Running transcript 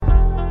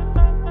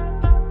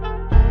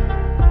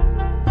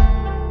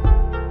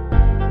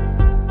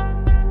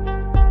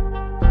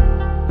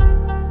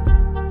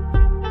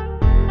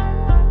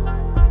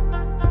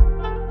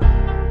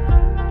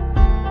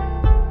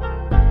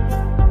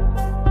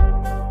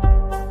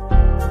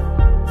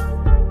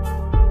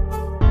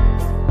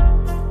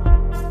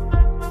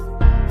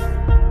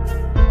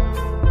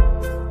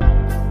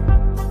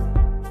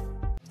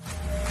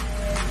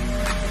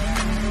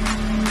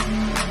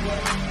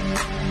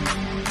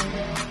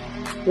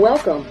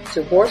Welcome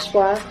to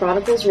Horsefly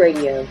Chronicles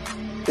Radio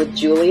with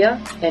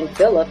Julia and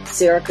Philip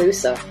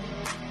Siracusa.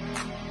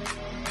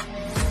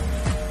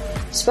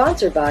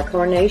 Sponsored by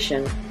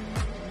Carnation.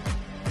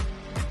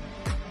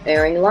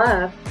 Airing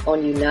live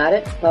on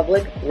United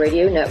Public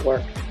Radio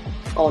Network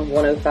on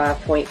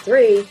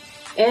 105.3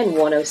 and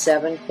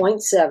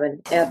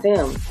 107.7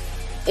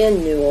 FM in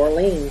New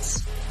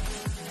Orleans.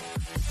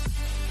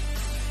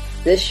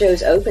 This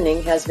show's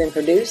opening has been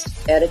produced,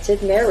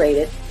 edited,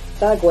 narrated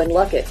by Gwen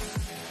Luckett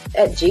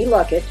at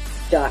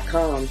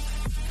gluckett.com.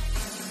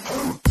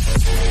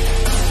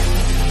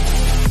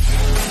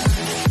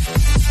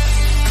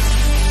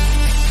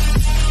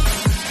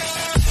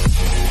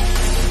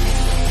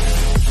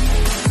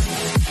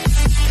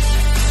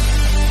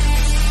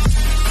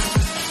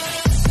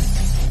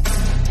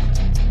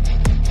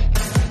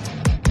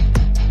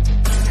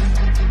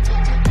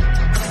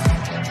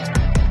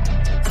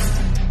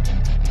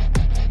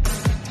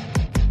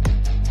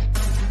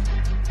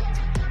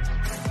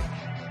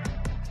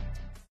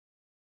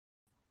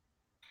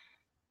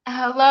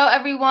 Hello,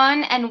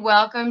 everyone, and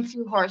welcome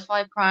to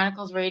Horsefly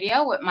Chronicles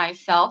Radio with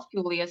myself,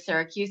 Julia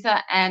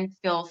Siracusa, and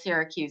Phil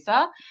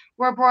Siracusa.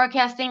 We're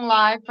broadcasting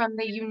live from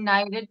the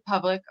United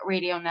Public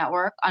Radio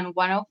Network on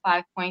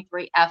 105.3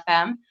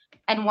 FM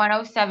and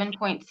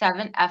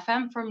 107.7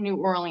 FM from New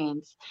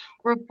Orleans.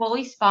 We're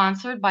fully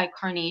sponsored by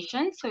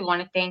Carnation, so we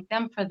want to thank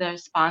them for their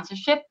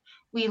sponsorship.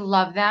 We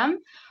love them.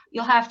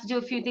 You'll have to do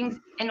a few things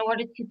in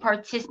order to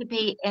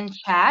participate in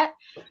chat.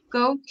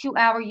 Go to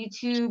our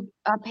YouTube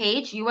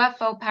page,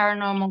 UFO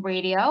Paranormal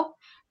Radio.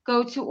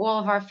 Go to all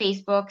of our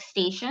Facebook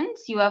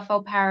stations,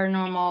 UFO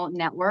Paranormal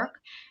Network,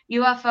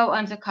 UFO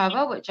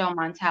Undercover with Joe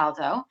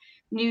Montaldo,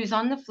 News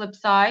on the Flip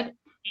Side,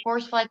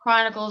 Horsefly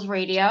Chronicles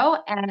Radio.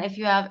 And if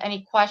you have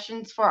any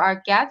questions for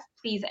our guests,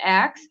 please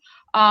ask.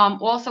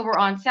 Also, we're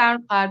on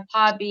SoundCloud,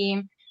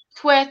 Podbean,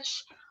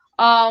 Twitch,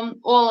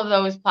 all of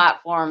those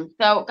platforms.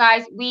 So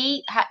guys,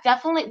 we had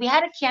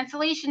a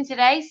cancellation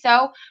today,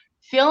 so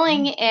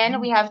filling in,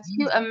 we have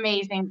two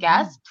amazing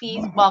guests.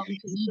 Please welcome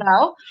to the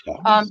show,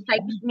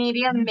 psychic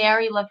medium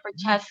Mary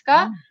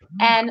LaFrancesca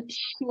and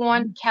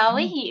Sean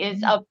Kelly. He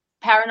is a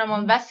paranormal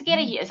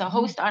investigator. He is a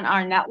host on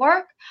our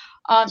network.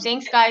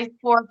 Thanks guys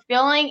for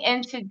filling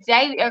in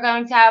today. We are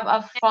going to have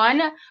a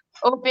fun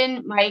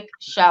open mic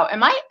show.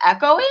 Am I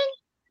echoing?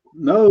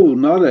 No,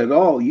 not at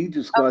all. You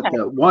just got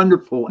that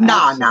wonderful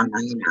accent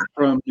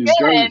from New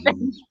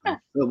Jersey,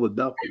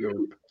 Philadelphia.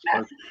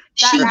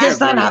 She does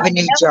not have a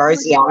New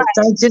Jersey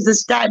accent. She's a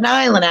Staten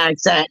Island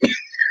accent.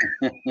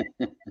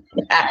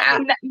 I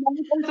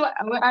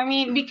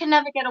mean, we can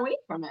never get away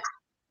from it.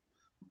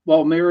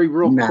 Well, Mary,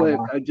 real quick,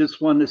 I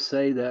just wanted to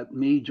say that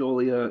me,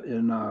 Julia,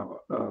 and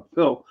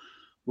Phil,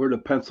 we're the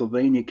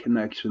Pennsylvania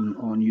connection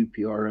on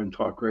UPRN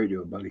Talk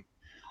Radio, buddy.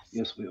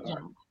 Yes, we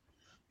are.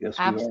 Yes,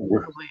 absolutely. We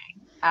are.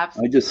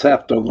 Absolutely. I just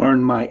have to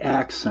learn my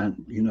accent,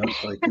 you know.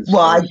 So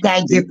well,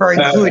 thank you for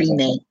including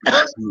me.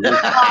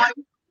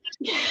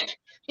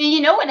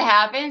 You know what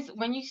happens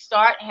when you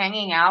start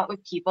hanging out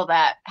with people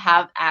that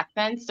have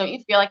accents? Don't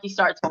you feel like you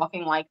start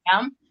talking like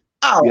them?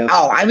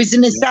 I was in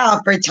the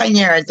South for 10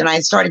 years and I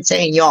started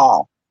saying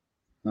y'all.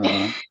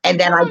 And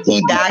then I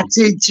came back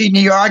to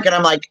New York and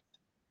I'm like,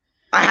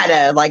 I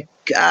had to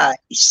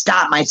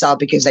stop myself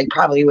because they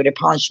probably would have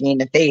punched me in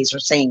the face for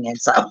saying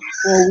it. So,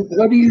 well,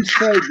 what do you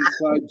say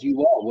besides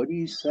you all? What do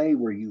you say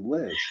where you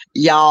live?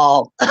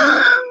 Y'all.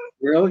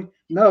 Really?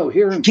 No,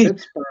 here in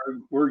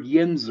Pittsburgh, we're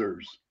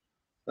Yinzers.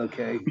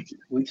 Okay,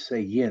 we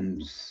say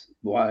yins.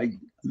 Why?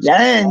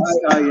 Yins.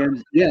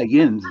 Yeah,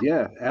 yins.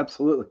 Yeah,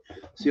 absolutely.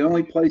 It's the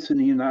only place in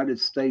the United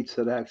States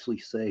that actually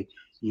say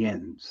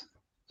yins.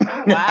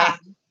 Wow.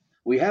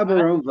 We have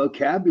our own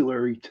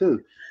vocabulary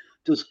too.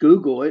 Just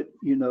Google it,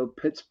 you know,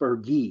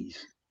 Pittsburghese,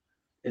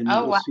 and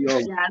you'll see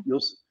all.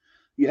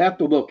 You have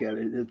to look at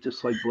it. It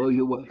just blow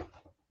you away.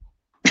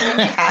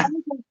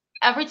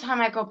 Every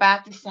time I go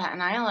back to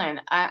Staten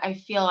Island, I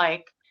feel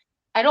like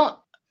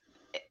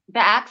the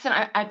accent.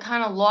 I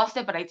kind of lost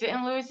it, but I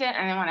didn't lose it.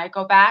 And then when I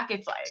go back,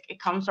 it's like it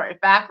comes right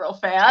back real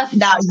fast.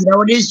 Now you know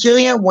what it is,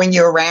 Julia. When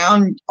you're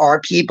around our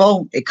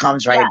people, it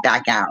comes right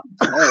back out.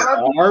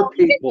 Oh, our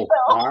people.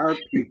 Sorry,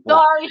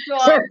 Sean.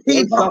 Our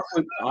people.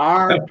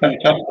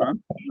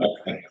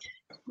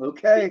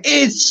 Okay.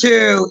 It's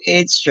true. It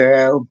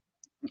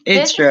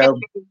is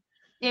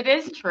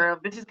true.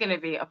 This is going to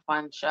be a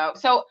fun show.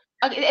 So,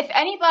 if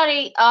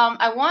anybody,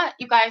 I want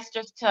you guys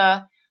just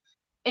to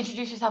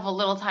introduce yourself a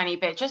little tiny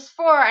bit, just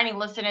for any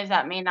listeners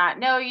that may not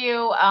know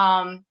you.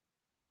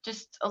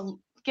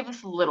 Give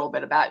us a little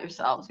bit about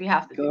yourselves. We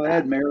have to go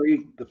ahead,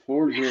 Mary. The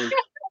floor is yours.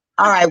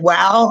 All right.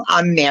 Well,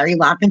 I'm Mary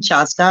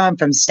LaFrancesca. I'm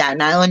from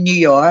Staten Island, New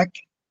York,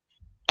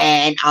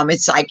 and I'm a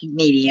psychic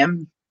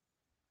medium.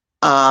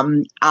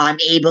 I'm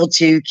able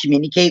to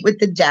communicate with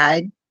the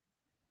dead.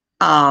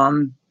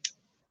 And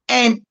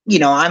you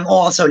know, I'm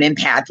also an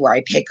empath where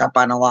I pick up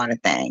on a lot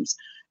of things.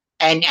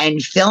 And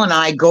Phil and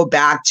I go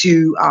back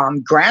to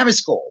grammar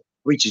school,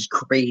 which is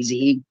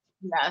crazy.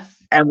 Yes.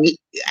 And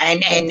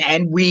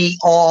we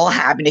all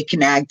happen to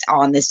connect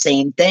on the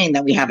same thing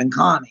that we have in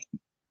common.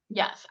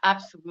 Yes,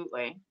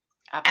 absolutely.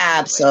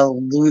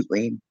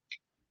 Absolutely.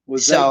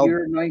 Was that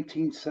year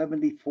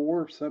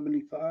 1974,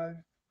 75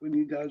 when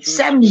you guys were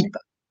 70?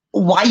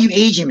 Why are you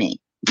aging me?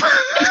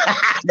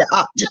 No,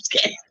 I'm just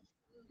kidding.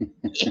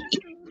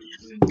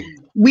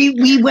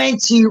 we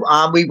went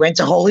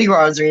to Holy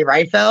Rosary,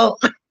 right, Phil?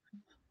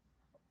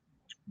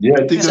 Yeah,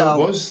 I think that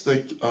was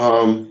like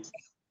so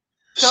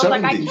 70s.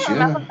 Like I can't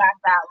remember back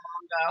that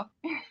long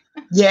ago.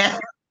 Yeah,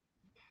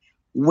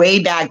 way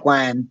back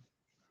when.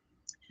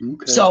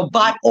 Okay. So,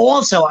 but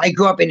also I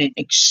grew up in an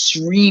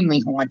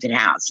extremely haunted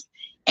house,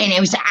 and it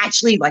was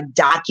actually like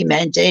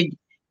documented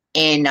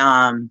in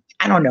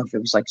I don't know if it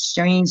was like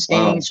Strange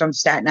Things from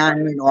Staten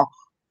Island or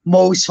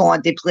Most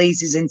Haunted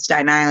Places in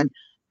Staten Island,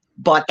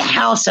 but the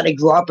house that I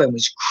grew up in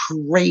was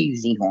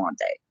crazy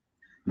haunted.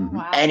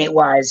 Wow. And it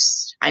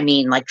was, I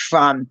mean, like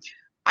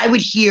I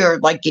would hear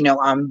like,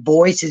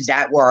 voices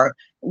that were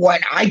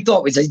what I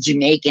thought was a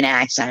Jamaican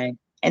accent.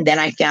 And then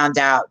I found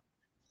out,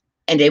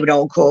 and they would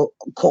all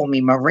call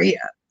me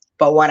Maria.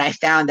 But what I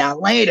found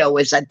out later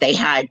was that they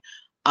had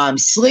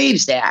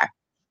slaves there,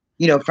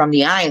 from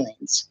the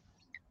islands.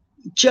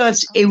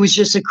 It was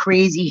just a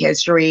crazy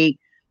history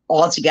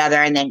altogether.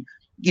 And then,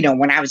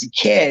 when I was a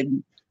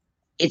kid,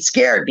 it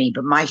scared me,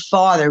 but my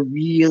father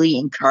really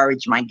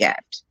encouraged my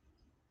gift.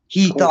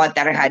 He thought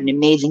that I had an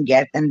amazing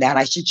gift and that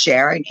I should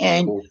share it.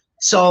 And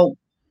so,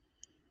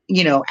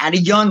 at a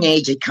young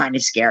age, it kind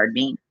of scared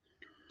me.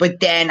 But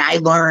then I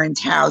learned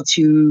how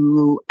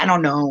to, I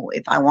don't know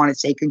if I want to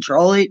say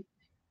control it,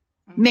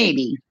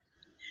 maybe.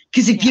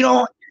 Because if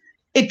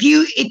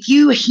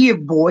you hear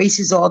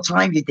voices all the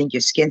time, you think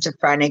you're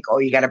schizophrenic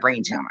or you got a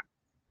brain tumor.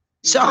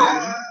 So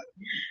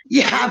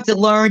you have to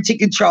learn to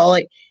control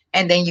it.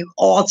 And then you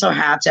also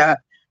have to,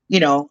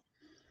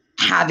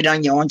 have it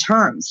on your own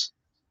terms.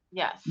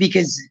 Yes.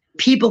 Because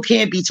people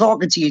can't be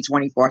talking to you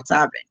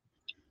 24/7.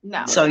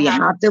 No. So you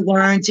have to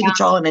learn to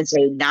control it and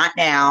say, not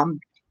now,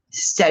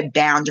 set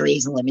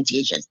boundaries and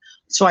limitations.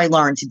 So I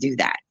learned to do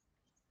that.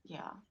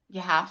 Yeah, you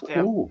have to.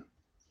 Cool.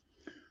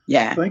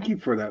 Yeah. Thank you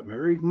for that,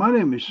 Mary. My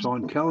name is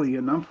Sean Kelly,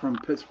 and I'm from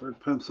Pittsburgh,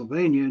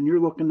 Pennsylvania, and you're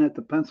looking at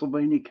the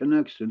Pennsylvania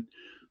connection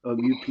of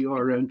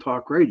UPRN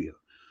Talk Radio.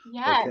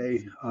 Yes.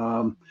 Okay.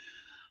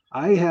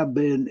 I have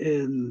been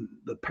in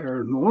the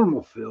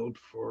paranormal field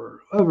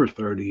for over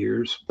 30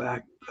 years,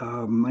 back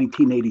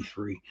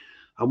 1983.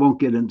 I won't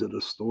get into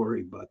the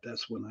story, but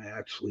that's when I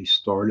actually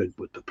started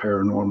with the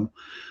paranormal.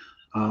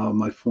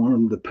 I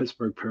formed the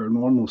Pittsburgh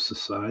Paranormal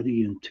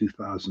Society in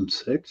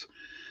 2006,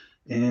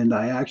 and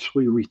I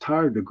actually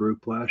retired the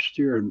group last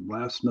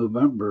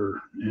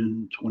November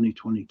in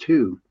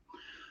 2022.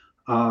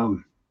 I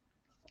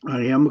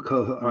am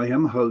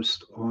a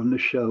host on the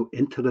show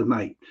Into the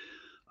Night.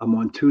 I'm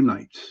on 2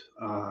 nights,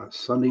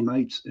 Sunday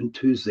nights and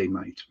Tuesday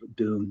nights.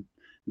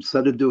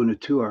 Instead of doing a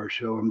 2-hour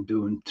show, I'm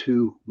doing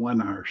 2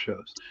 1-hour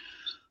shows.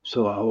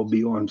 So I will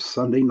be on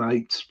Sunday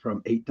nights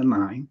from 8 to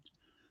 9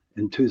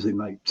 and Tuesday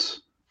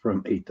nights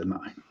from 8 to 9.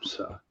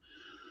 So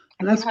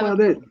that's about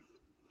it.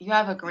 You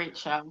have a great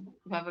show.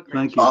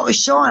 Thank you. Oh,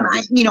 Sean,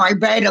 I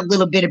read a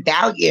little bit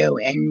about you,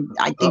 and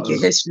I think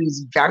your history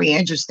is very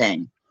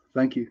interesting.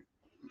 Thank you.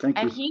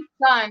 And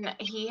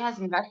he has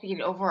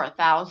investigated over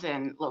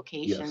 1,000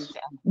 locations.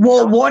 Yes.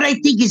 Well, what I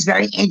think is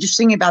very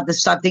interesting about the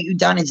stuff that you've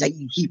done is that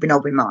you keep an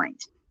open mind.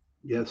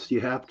 Yes, you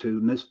have to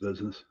in this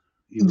business.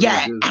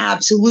 Yeah,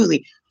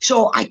 absolutely.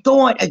 So I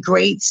thought a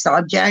great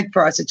subject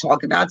for us to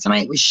talk about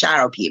tonight was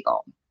shadow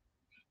people.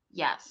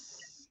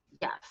 Yes.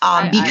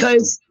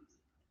 Because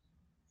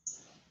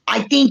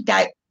I think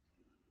that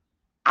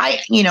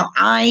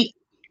I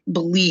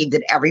believe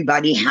that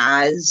everybody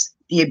has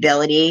the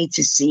ability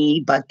to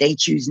see, but they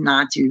choose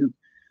not to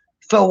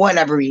for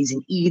whatever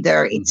reason.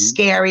 Either it's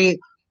scary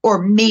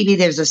or maybe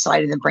there's a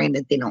side of the brain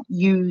that they don't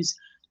use.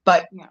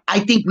 But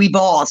I think we've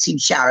all seen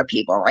shadow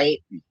people,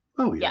 right?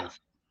 Oh, yeah.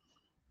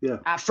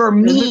 Yeah. For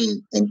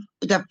me,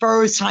 the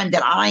first time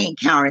that I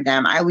encountered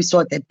them, I always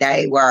thought that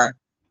they were,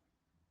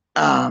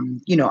 a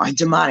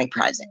demonic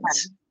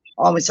presence,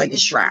 almost like a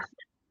shroud.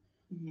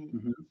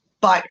 Mm-hmm.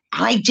 But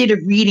I did a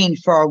reading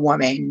for a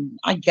woman,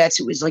 I guess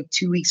it was like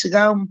 2 weeks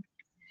ago,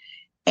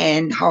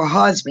 and her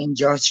husband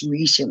just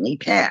recently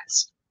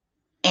passed.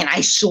 And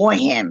I saw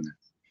him.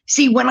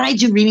 See, when I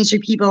do readings for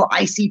people,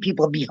 I see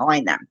people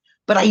behind them,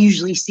 but I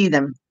usually see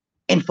them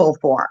in full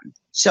form.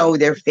 So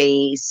their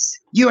face,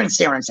 you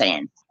understand what I'm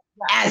saying?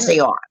 As they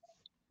are.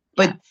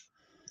 But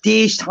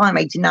this time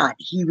I did not.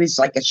 He was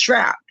like a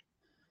shroud,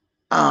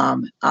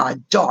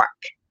 dark.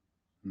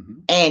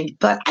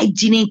 But I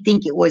didn't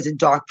think it was a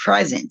dark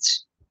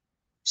presence.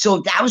 So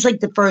that was like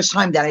the first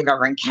time that I've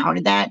ever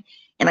encountered that.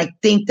 And I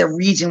think the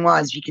reason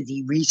was because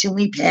he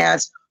recently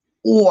passed,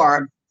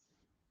 or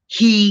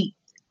he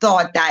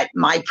thought that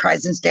my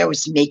presence there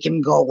was to make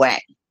him go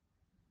away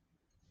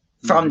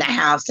from the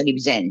house that he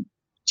was in.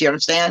 Do you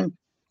understand?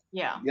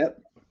 Yeah.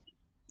 Yep.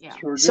 Yeah.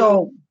 Sure.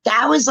 So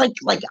that was like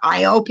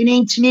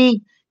eye-opening to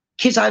me,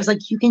 because I was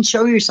like, you can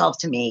show yourself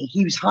to me.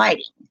 He was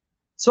hiding.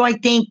 So I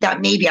think that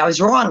maybe I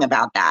was wrong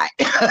about that.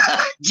 Do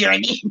you know what I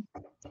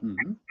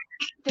mean?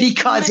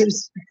 Because it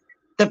was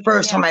the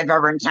first time I've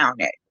ever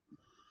encountered.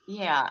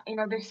 Yeah,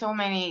 there's so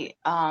many.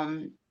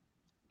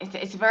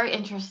 It's a very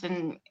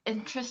interesting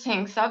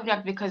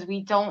subject because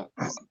we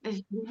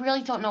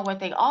really don't know what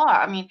they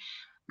are. I mean,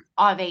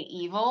 are they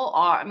evil?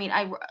 Or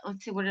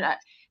let's see,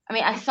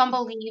 some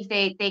believe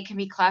they can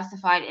be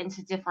classified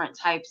into different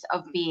types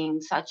of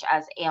beings, such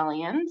as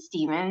aliens,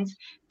 demons,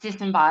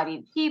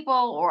 disembodied people,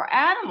 or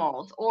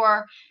animals,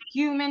 or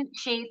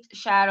human-shaped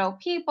shadow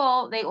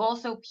people. They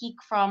also peek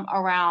from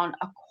around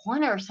a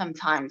corner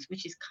sometimes,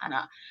 which is kind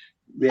of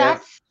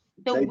that's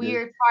the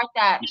weird part.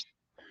 That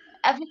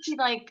ever see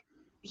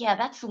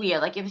that's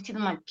weird. Like, if you see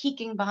them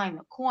peeking behind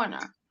the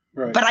corner.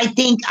 Right. But I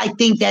think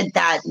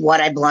that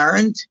what I've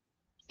learned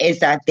is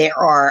that there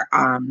are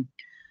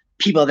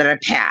people that are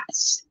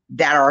passed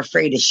that are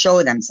afraid to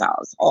show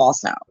themselves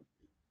also.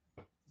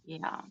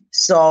 Yeah.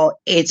 So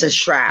it's a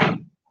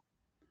shroud.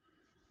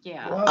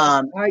 Yeah.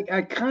 Well,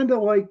 I kind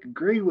of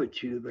agree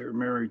with you there,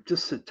 Mary,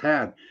 just a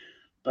tad,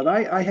 but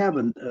I have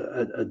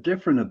a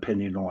different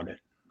opinion on it.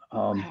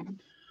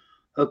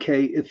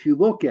 Okay, if you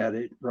look at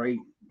it, right,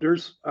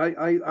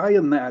 I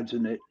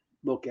imagine it,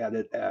 look at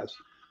it as,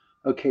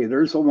 okay,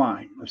 there's a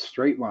line, a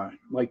straight line,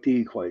 like the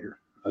equator,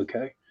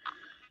 okay?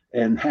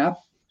 And half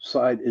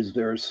side is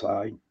their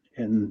side,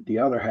 and the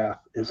other half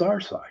is our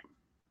side,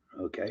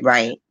 okay?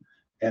 Right.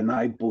 And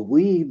I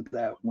believe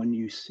that when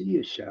you see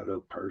a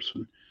shadow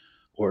person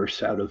or a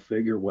shadow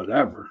figure,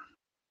 whatever,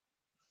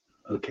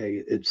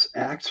 okay, it's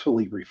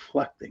actually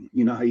reflecting.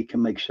 You know how you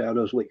can make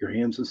shadows with your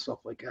hands and stuff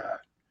like that?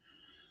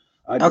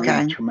 I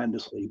believe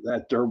tremendously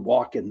that they're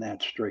walking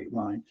that straight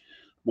line.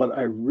 What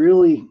I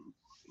really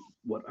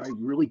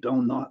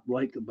do not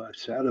like about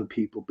shadow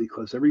people,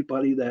 because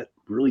everybody that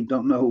really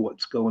don't know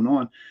what's going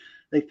on,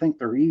 they think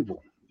they're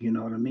evil. You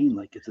know what I mean?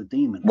 Like it's a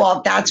demon.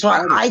 Well, that's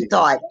what I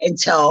thought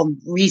until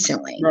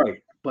recently.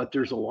 Right. But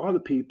there's a lot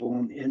of people,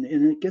 and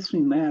it gets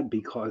me mad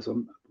because I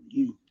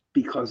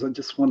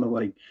just want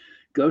to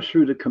go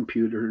through the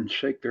computer and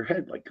shake their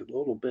head like a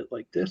little bit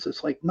like this.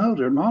 It's like, no,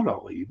 they're not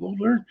all evil.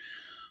 They're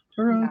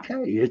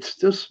okay. It's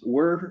just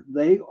where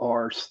they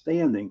are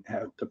standing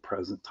at the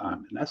present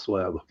time. And that's the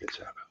way I look at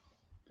shadow.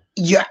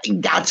 Yeah,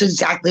 that's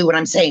exactly what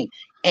I'm saying.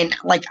 And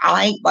like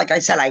I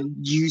said, I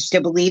used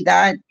to believe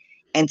that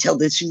until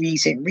this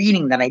recent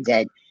reading that I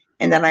did.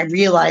 And then I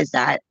realized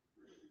that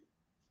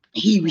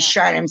he was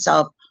shot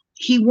himself.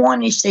 He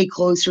wanted to stay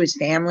close to his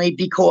family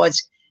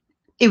because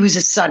it was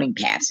a sudden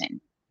passing.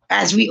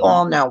 As we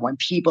all know, when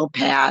people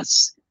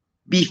pass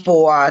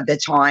before the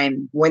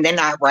time, when they're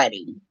not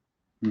ready,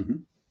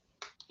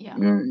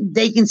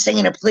 they can stay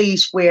in a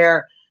place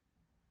where,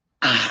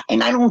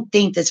 and I don't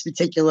think this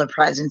particular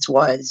presence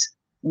was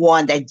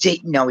one that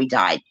didn't know he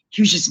died.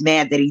 He was just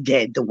mad that he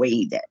did the way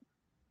he did.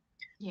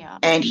 Yeah.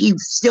 And he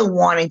still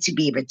wanted to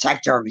be a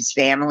protector of his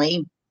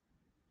family,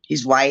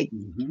 his wife,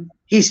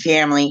 his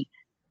family.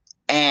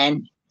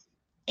 And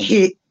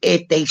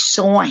if they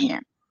saw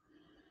him,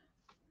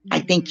 I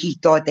think he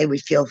thought they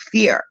would feel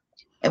fear.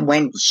 And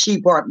when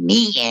she brought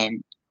me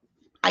in,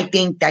 I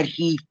think that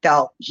he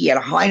felt he had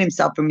to hide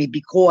himself from me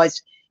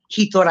because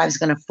he thought I was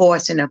going to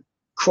force him to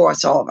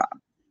cross over.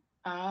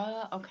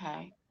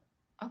 Okay.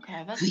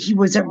 He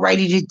wasn't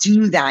ready to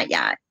do that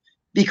yet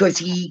because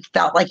he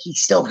felt like he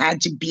still had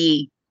to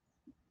be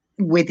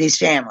with his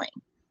family.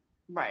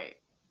 Right.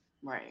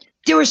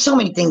 There were so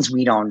many things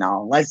we don't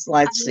know. Let's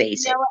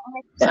face it.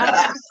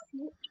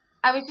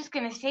 I was just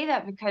gonna say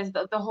that because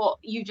the whole,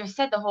 you just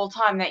said the whole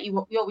time that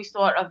you always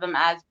thought of them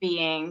as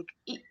being,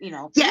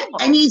 Yeah,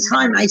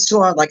 anytime I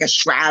saw like a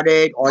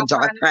shrouded or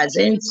dark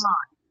presence,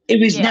 it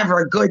was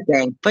never a good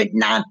thing, but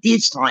not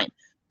this time.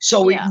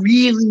 So it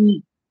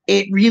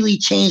really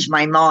changed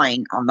my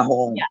mind on the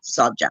whole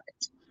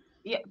subject.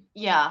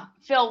 Yeah.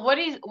 Phil, what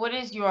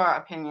is your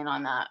opinion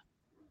on that?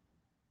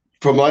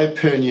 From my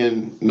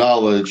opinion,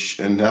 knowledge,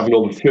 and having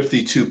over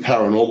 52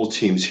 paranormal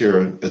teams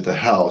here at the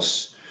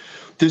house,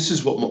 this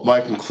is what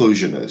my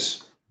conclusion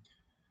is.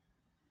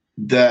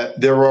 That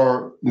there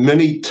are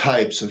many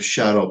types of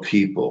shadow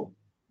people.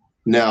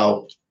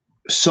 Now,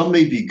 some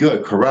may be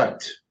good,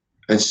 correct,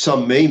 and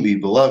some may be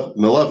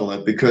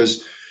malevolent,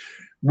 because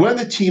when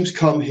the teams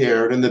come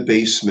here in the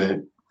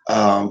basement,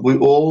 we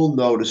all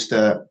notice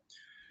that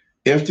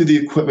after the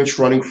equipment's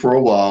running for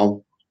a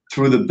while,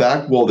 through the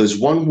back wall, there's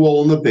one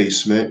wall in the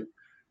basement.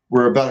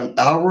 We're about an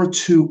hour or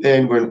two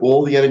in, when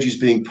all the energy is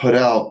being put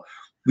out,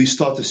 we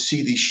start to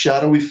see these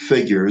shadowy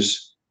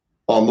figures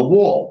on the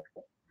wall.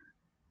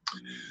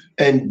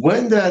 And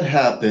when that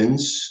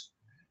happens,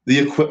 the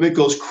equipment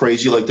goes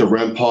crazy, like the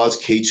REM pods,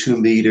 K2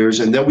 meters,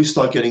 and then we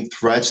start getting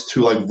threats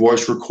through like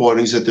voice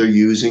recordings that they're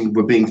using.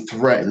 We're being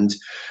threatened,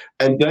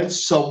 and then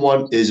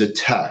someone is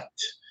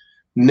attacked.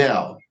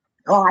 Now,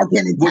 I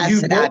can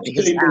attest to that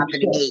because it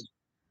happened to me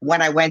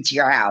when I went to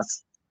your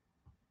house.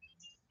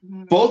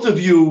 Both of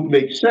you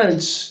make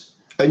sense,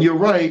 and you're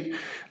right.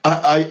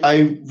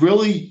 I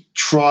really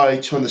try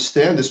to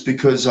understand this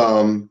because,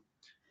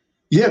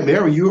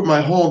 Mary, you were at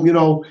my home,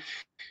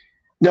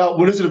 Now,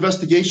 when there's an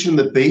investigation in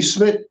the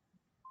basement,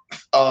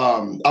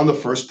 I'm the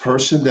first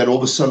person. Then all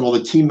of a sudden, all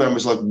the team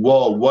members are like,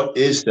 whoa, what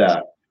is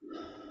that?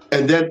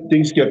 And then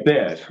things get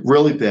bad,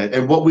 really bad.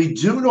 And what we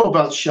do know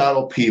about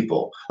shadow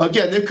people,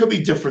 again, there could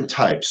be different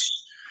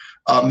types.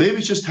 Maybe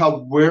it's just how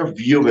we're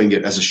viewing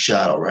it as a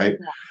shadow, right?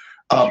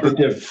 But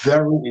they're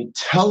very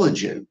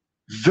intelligent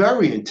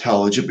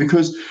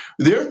because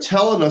they're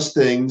telling us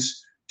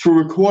things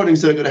through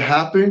recordings that are going to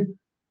happen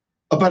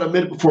about a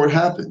minute before it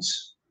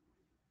happens.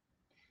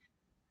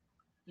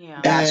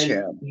 Yeah. That's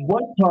true.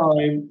 One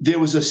time, there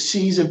was a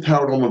seasoned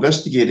paranormal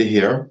investigator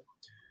here,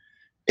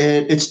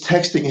 and it's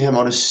texting him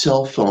on his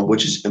cell phone,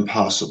 which is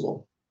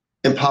impossible.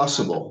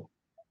 Impossible.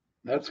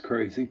 That's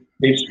crazy.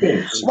 It's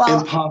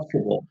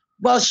impossible.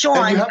 Well, Sean,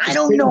 I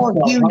don't know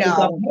if you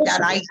know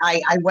that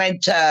I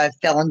went to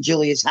Phil and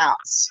Julia's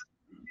house.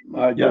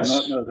 I did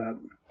not know that.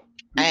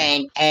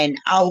 And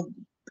I'll,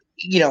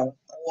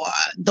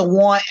 the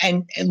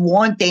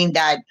one thing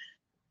that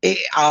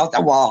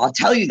I'll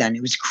tell you then,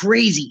 it was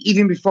crazy.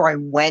 Even before I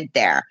went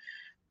there,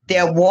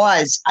 there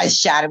was a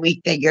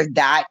shadowy figure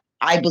that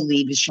I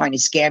believe is trying to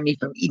scare me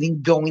from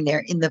even going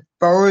there in the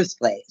first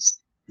place.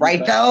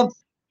 Right, Phil?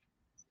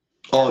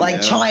 Trying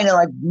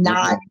to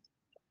not.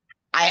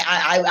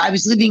 I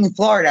was living in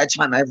Florida at the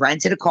time. I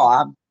rented a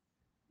car,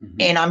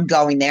 and I'm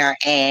going there,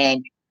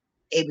 and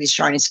it was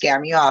trying to scare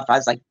me off. I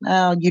was like,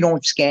 "No, you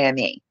don't scare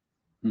me."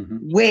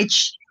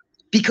 Which,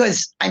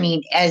 because I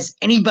mean, as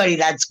anybody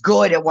that's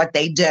good at what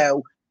they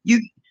do,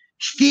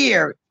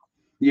 fear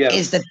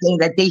is the thing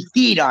that they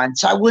feed on.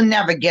 So I will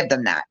never give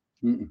them that.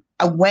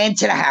 I went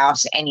to the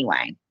house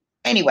anyway,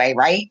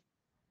 right?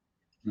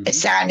 I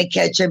sat in the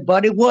kitchen,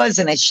 but it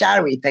wasn't a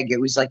shadowy figure.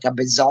 It was like a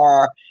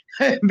bizarre.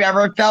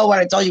 Remember, Phil, what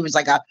I told you, it was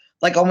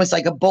almost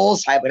like a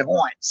bull's head with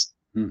horns.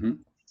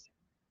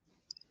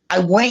 I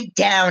went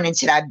down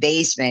into that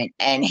basement,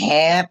 and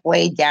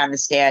halfway down the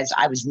stairs,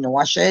 I was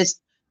nauseous.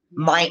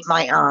 I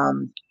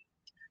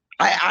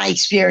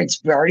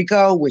experienced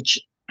vertigo, which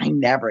I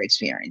never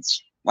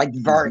experienced. Like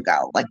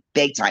vertigo, like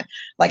big time.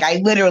 Like I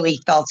literally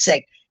felt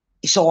sick.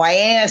 So I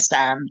asked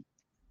them,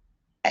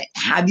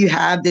 "Have you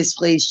had this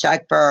place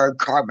checked for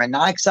carbon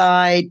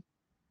monoxide?"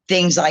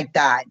 Things like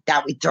that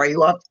would throw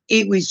you up.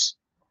 It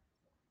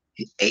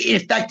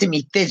affected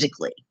me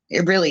physically.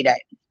 It really did.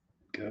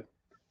 Okay.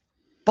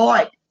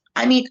 But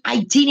I mean,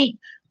 I didn't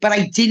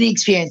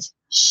experience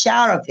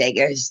shadow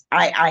figures.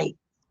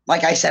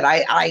 Like I said,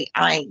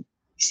 I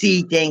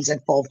see things in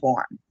full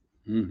form.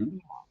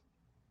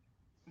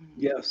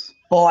 Yes.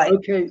 But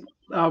okay,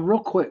 real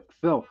quick,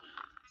 Phil,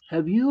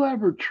 have you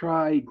ever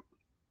tried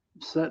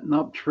setting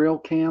up trail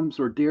cams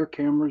or deer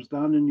cameras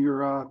down in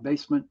your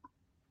basement?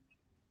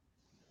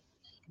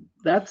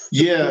 That's we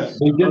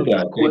did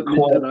that.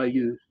 Equipment that I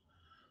use.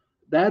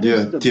 That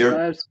is the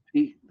best.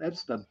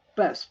 That's the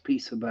best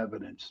piece of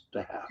evidence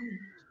to have.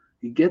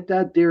 You get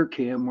that deer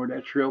cam or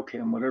that trail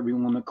cam, whatever you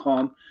want to call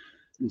them,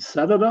 and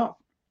set it up,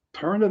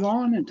 turn it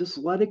on, and just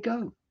let it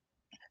go.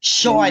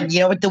 Sean, you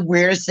know what the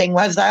weirdest thing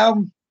was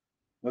though?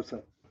 What's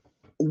that?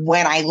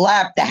 When I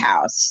left the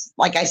house,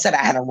 like I said,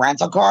 I had a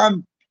rental car.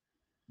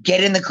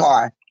 Get in the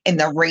car, and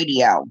the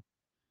radio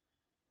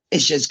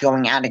is just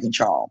going out of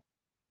control,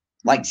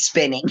 like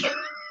spinning.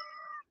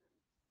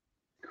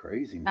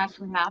 Crazy. That's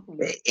what happened.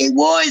 It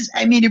was.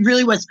 I mean, it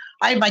really was.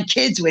 I had my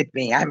kids with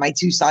me. I had my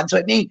two sons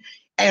with me,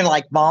 and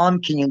like,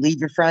 Mom, can you leave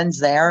your friends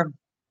there?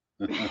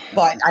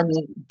 But I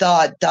mean,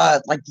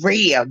 the like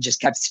radio just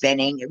kept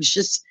spinning. It was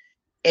just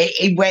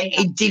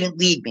it didn't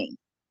leave me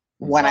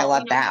when I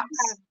left the house.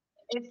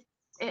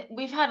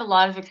 We've had a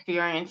lot of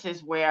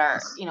experiences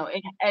where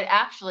it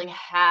actually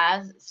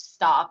has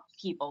stopped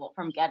people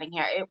from getting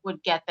here. It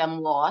would get them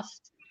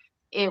lost.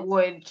 It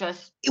would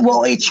just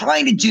it's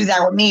trying to do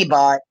that with me,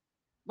 but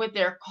with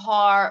their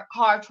car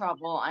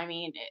trouble. I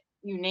mean,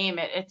 you name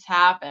it, it's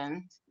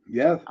happened.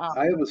 Yeah,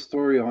 I have a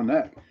story on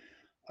that.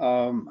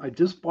 I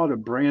just bought a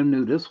brand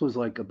new. This was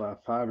like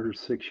about 5 or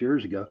 6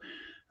 years ago,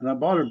 and I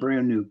bought a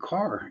brand new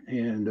car,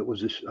 and it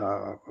was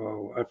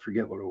I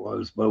forget what it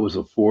was, but it was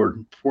a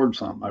Ford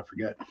something, I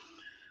forget.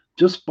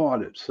 Just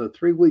bought it. So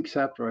 3 weeks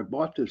after I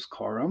bought this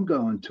car, I'm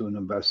going to an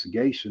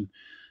investigation,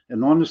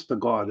 and honest to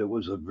God, it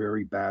was a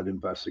very bad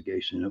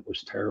investigation. It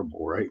was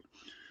terrible, right?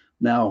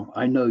 Now,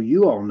 I know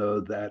you all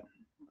know that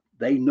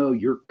they know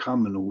you're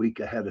coming a week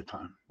ahead of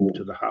time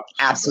to the house.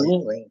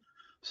 Absolutely. Right?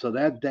 So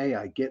that day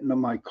I get into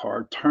my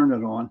car, turn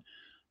it on,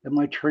 and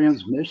my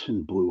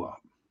transmission blew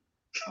up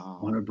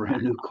on a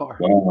brand new car.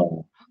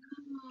 Wow.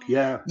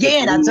 Yeah.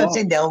 Yeah, that's what I'm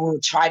saying. They'll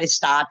try to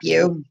stop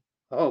you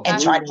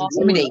and try to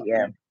intimidate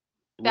you.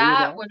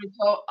 That would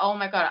have oh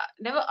my God.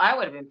 I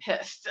would have been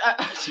pissed.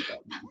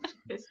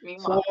 Pissed me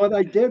off. What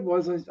I did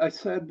was I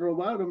said real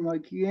loud, I'm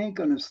like, you ain't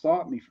going to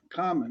stop me from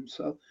coming.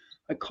 So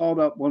I called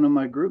up one of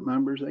my group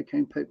members. They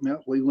came pick me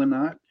up. We went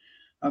out.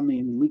 I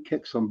mean, we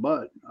kicked some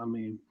butt. I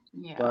mean,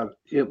 but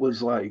it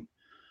was like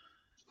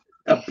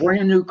a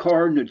brand new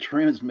car and the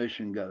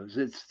transmission goes.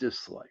 It's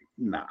just like,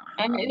 nah.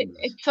 And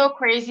it's so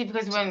crazy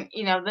because when,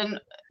 then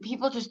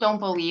people just don't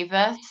believe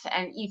this,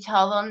 and you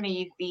tell them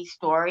these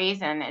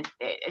stories, and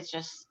it's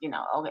just,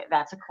 okay,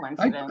 that's a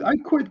coincidence. I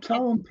quit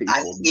telling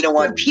people. You know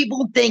what?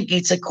 People think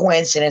it's a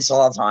coincidence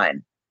all the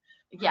time.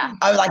 Yeah.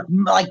 I like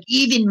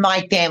even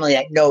my family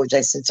that knows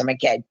I since I'm a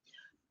kid.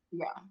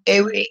 Yeah.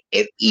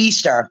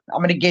 Easter.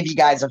 I'm gonna give you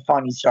guys a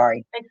funny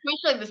story.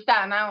 Especially the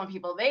Staten Island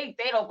people, they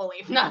don't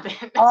believe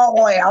nothing. Oh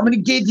boy, I'm gonna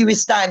give you a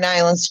Staten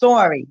Island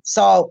story.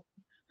 So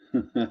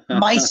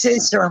my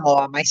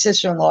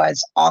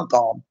sister-in-law's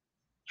uncle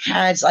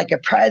has like a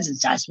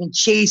presence that's been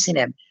chasing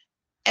him.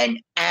 And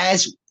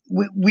as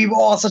we were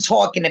also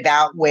talking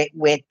about with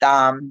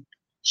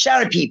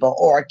shadow people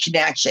or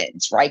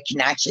connections, right?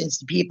 Connections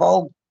to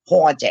people,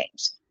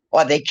 hauntings.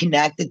 Are they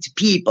connected to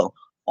people?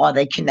 Are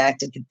they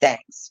connected to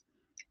things?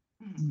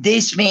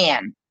 This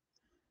man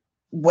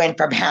went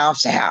from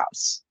house to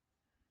house.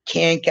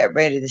 Can't get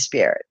rid of the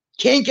spirit.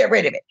 Can't get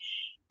rid of it.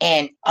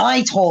 And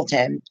I told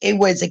him it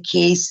was a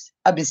case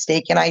of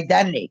mistaken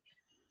identity.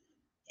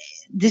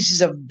 This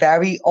is a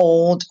very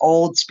old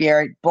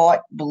spirit,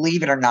 but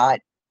believe it or not,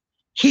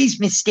 he's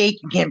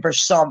mistaking him for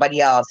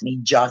somebody else and he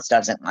just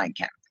doesn't like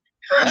him.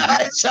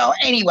 So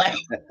anyway,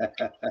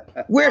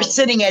 we're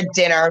sitting at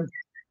dinner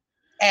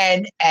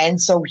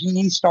and so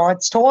he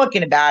starts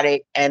talking about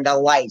it and the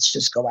lights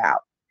just go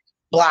out,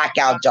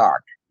 blackout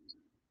dark.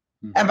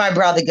 And my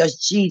brother goes,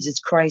 Jesus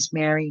Christ,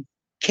 Mary,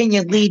 can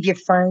you leave your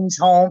friends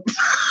home?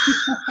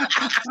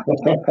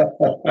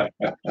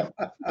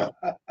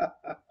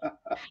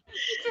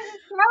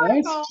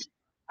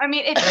 I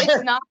mean,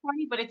 it's not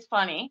funny, but it's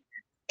funny.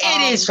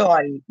 It is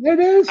funny. It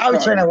is. I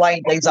was trying to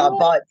lighten things up,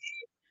 but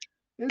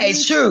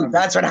it's true. Funny.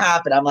 That's what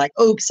happened. I'm like,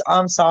 oops,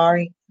 I'm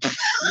sorry.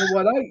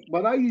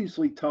 What I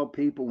usually tell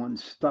people when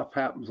stuff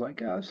happens like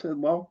that, I said,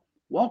 well,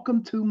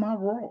 welcome to my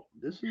world.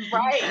 This is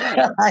right.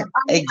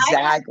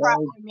 Exactly.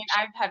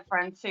 I've had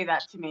friends say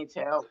that to me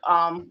too.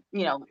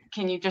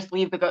 Can you just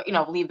leave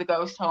the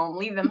ghost home,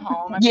 leave them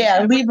home?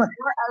 Leave them.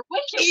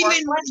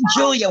 Even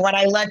Julia, when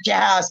I left your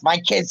house, my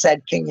kid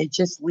said, "Can you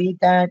just leave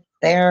that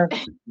there?"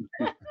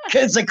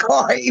 Because the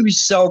car, it was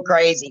so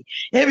crazy.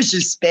 It was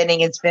just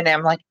spinning and spinning.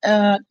 I'm like,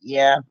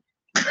 yeah.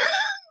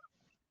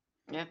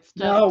 It's just...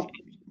 Now,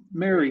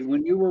 Mary,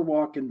 when you were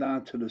walking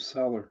down to the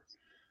cellar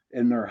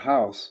in their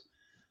house,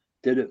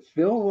 did it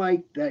feel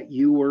like that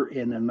you were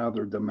in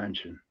another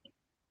dimension?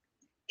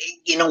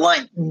 You know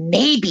what?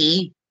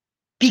 Maybe,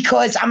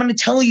 because I'm going to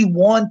tell you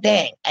one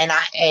thing, and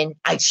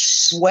I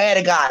swear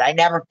to God, I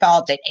never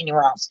felt it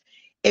anywhere else.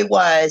 It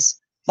was,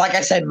 like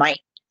I said, my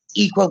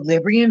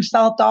equilibrium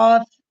felt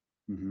off.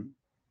 Mm-hmm.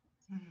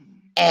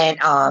 And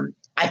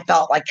I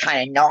felt like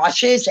kind of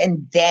nauseous.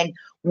 And then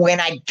when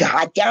I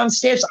got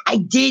downstairs, I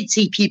did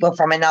see people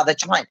from another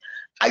time.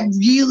 I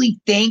really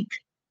think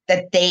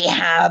that they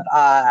have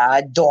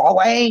a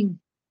doorway.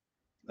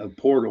 A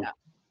portal.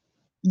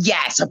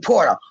 Yes, a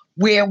portal.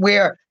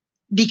 Where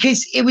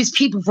because it was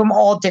people from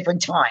all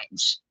different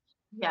times.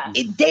 Yeah.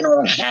 They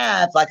don't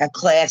have like a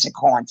classic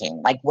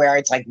haunting, like where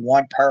it's like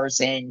one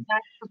person.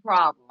 That's the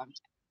problem.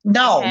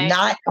 No,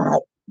 okay.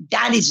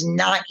 That is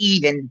not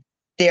even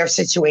their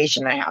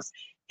situation in the house.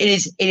 It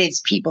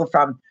is people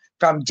from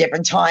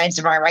different times.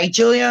 Am I right,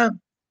 Julia?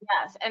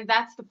 Yes, and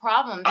that's the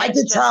problem. I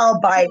could tell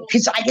by,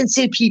 because I can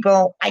see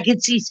people, I can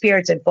see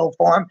spirits in full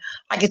form.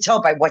 I could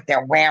tell by what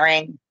they're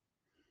wearing.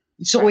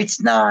 So it's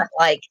not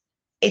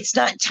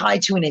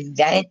tied to an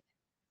event.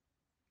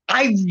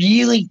 I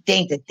really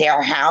think that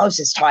their house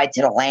is tied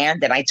to the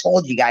land, and I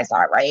told you guys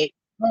that, right?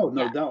 Oh,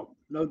 no doubt.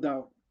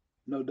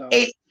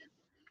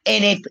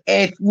 And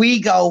if we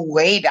go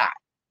way back,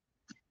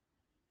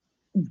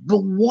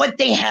 but what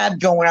they have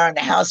going on in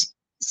the house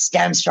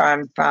stems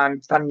from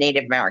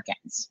Native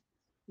Americans.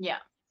 Yeah,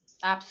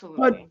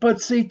 absolutely.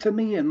 But see, to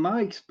me, in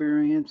my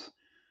experience,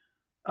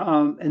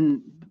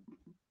 and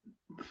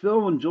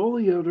Phil and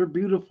Julia, they're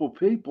beautiful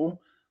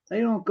people.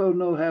 They don't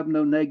have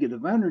no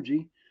negative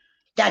energy.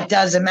 That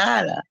doesn't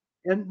matter.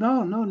 And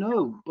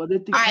no. But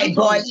it depends.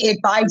 But if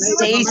I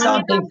say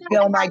something,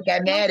 Phil might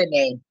get mad at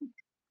me.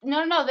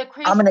 No. The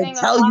crazy thing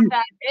about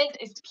that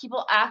is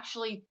people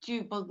actually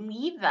do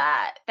believe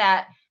that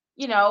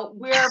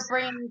we're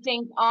bringing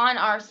things on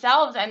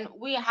ourselves, and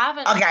we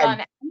haven't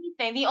done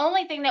anything. The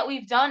only thing that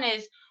we've done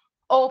is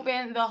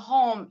open the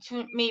home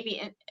to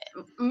maybe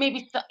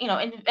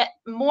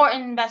more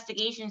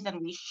investigations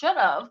than we should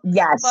have.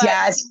 Yes,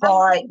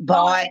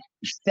 but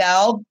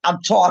Phil,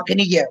 I'm talking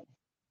to you.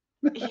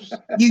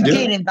 You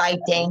did invite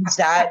things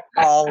that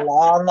a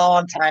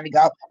long time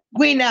ago.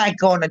 We're not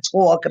going to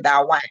talk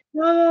about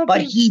when,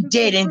 but he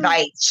did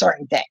invite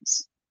certain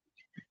things.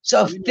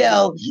 So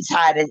Phil, he's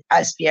had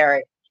a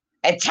spirit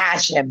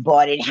attached to him,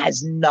 but it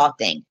has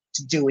nothing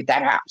to do with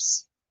that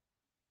house.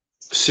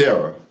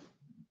 Sarah.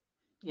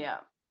 Yeah.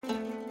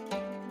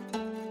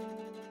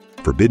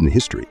 Forbidden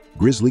history,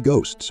 grisly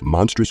ghosts,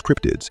 monstrous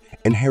cryptids,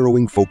 and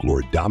harrowing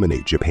folklore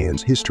dominate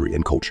Japan's history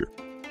and culture.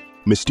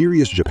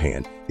 Mysterious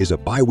Japan is a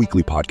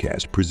bi-weekly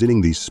podcast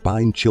presenting these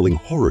spine-chilling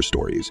horror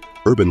stories,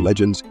 urban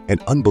legends,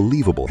 and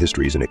unbelievable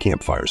histories in a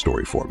campfire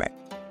story format.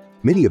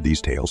 Many of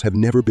these tales have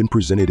never been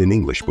presented in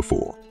English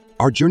before.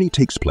 Our journey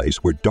takes place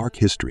where dark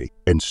history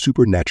and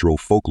supernatural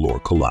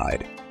folklore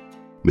collide.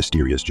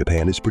 Mysterious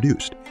Japan is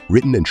produced,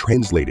 written, and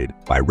translated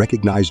by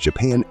recognized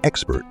Japan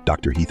expert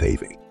Dr. Heath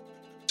Avey.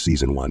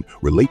 Season 1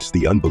 relates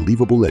the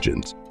unbelievable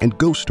legends and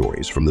ghost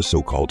stories from the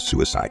so-called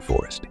suicide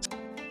forest.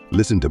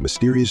 Listen to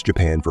Mysterious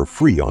Japan for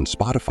free on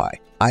Spotify,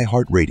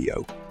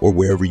 iHeartRadio, or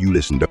wherever you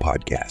listen to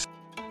podcasts.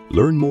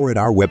 Learn more at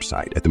our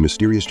website at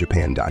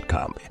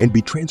themysteriousjapan.com and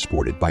be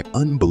transported by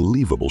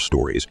unbelievable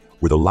stories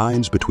where the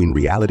lines between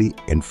reality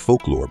and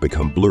folklore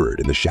become blurred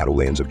in the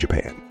Shadowlands of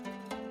Japan.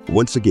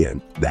 Once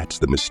again, that's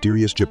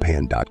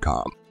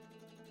themysteriousjapan.com.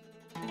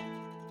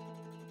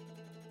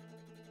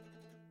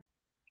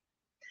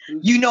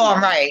 You know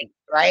I'm right,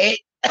 right?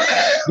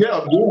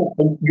 Yeah,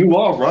 you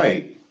are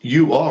right.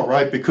 You are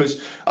right,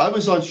 because I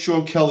was on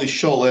Sean Kelly's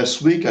show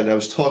last week, and I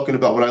was talking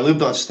about when I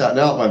lived on Staten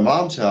Island at my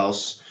mom's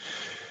house,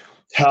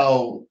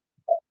 how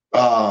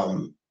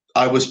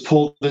I was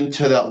pulled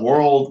into that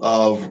world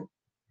of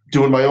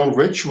doing my own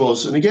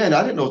rituals. And again,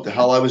 I didn't know what the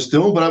hell I was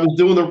doing, but I was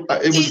doing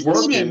it was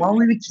working. When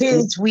we were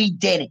kids, we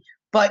did it.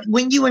 But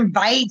when you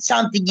invite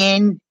something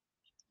in,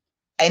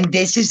 and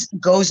this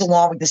goes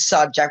along with the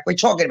subject we're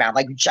talking about,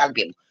 like young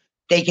people,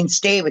 they can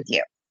stay with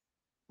you.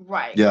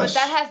 Right. Yes. But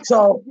that has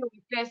nothing to do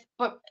with this.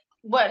 But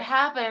what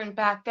happened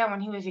back then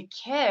when he was a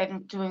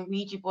kid doing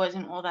Ouija boards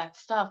and all that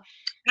stuff?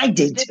 I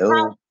did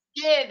too.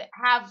 Did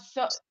have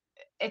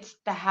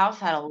the house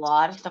had a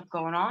lot of stuff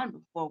going on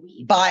before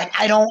we. But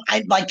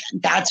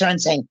that's what I'm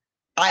saying.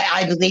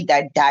 I believe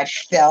that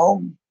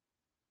Phil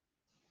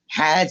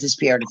has a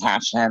spirit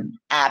attached to him,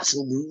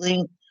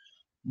 absolutely.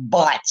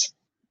 But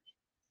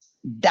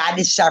that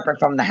is separate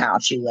from the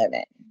house you live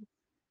in.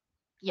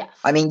 Yes.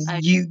 I mean,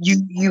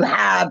 you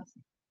have,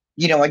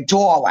 a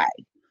doorway.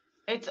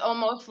 It's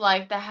almost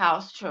like the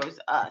house chose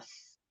us.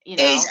 You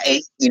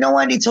know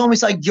what? It's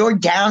almost like your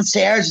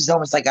downstairs is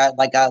almost like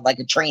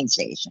a train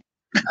station.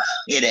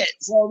 It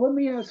is. Well, let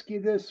me ask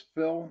you this,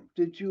 Phil.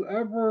 Did you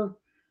ever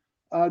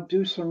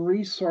do some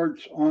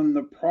research on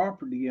the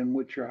property in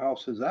which your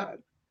house is at?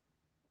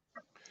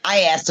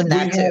 I asked him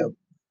that too.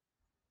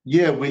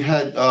 Yeah, we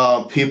had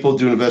people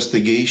do an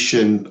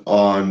investigation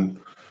on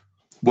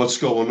what's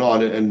going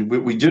on, and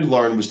what we did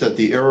learn was that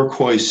the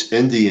Iroquois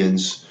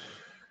Indians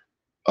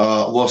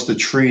lost a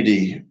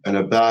treaty and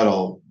a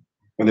battle,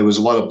 and there was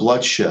a lot of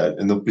bloodshed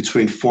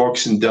between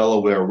Forks and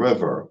Delaware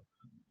River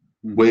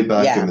way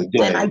back in the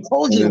day. And I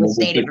told you it was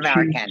Native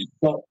American.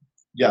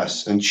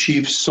 Yes, and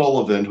Chief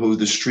Sullivan, who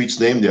the street's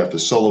named after,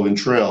 Sullivan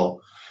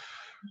Trail,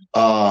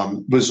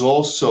 was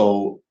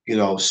also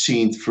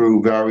seen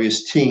through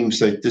various teams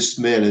that this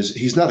man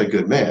he's not a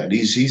good man.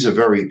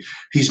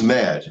 He's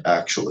mad,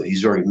 actually.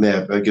 He's very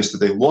mad, I guess, that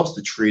they lost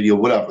the treaty or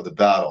whatever, the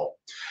battle.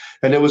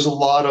 And there was a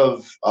lot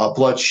of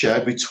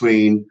bloodshed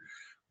between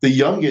the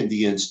young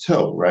Indians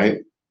too, right?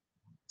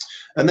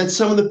 And then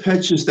some of the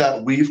pictures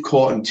that we've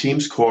caught and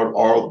teams caught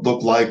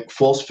look like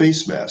false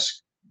face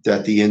masks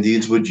that the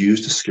Indians would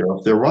use to scare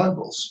off their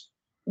rivals.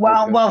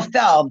 Well,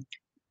 Phil,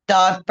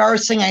 the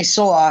first thing I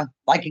saw,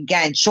 like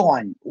again,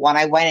 Sean, when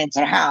I went into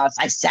the house,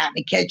 I sat in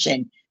the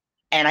kitchen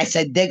and I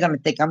said, they're going to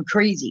think I'm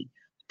crazy.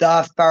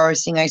 The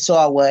first thing I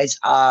saw was,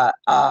 a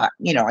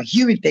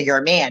human figure,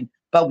 a man,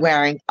 but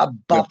wearing a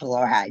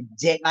buffalo hat.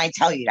 Didn't I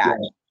tell you that?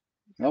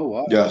 Yeah. Oh,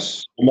 wow.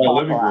 Yes. In my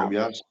living room,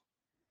 yes.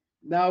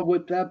 Now,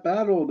 with that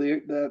battle,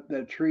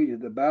 that treaty,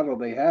 the battle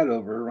they had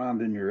over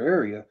around in your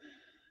area,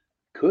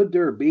 could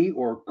there be,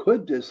 or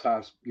could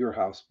your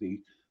house be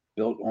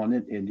built on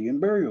an Indian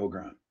burial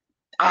ground?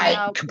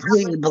 I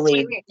completely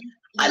believe.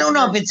 I don't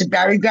know if it's a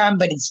burial ground,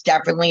 but it's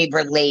definitely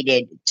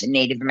related to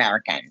Native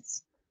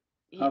Americans.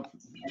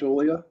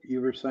 Julia,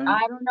 you were saying?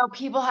 I don't know.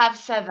 People have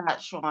said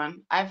that,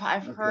 Sean. I've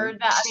heard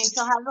that. I mean,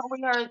 so haven't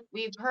we heard?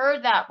 We've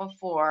heard that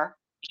before.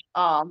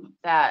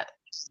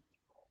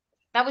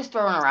 That was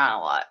thrown around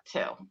a lot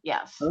too.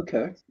 Yes.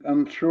 Okay.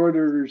 I'm sure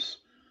there's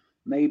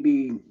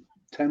maybe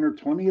 10 or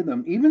 20 of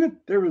them. Even if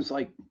there was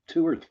like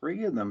 2 or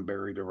 3 of them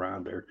buried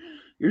around there,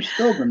 you're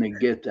still going to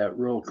get that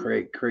real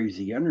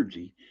crazy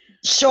energy.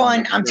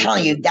 Sean, I'm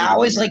telling you, that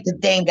was like the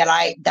thing that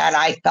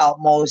I felt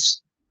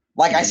most.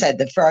 Like I said,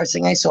 the first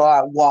thing I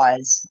saw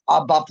was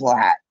a buffalo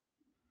hat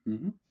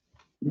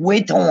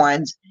with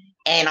horns,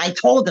 and I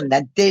told them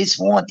that this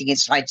haunting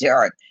is tied to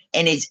Earth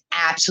and is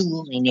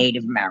absolutely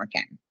Native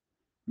American.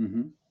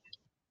 Mm-hmm.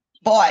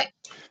 But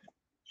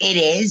it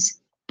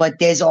is. But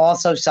there's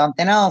also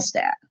something else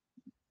there.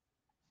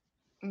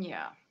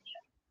 Yeah.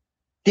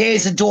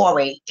 There's a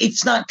doorway.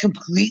 It's not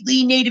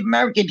completely Native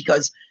American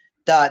because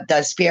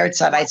the spirits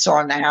that I saw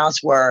in the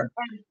house were.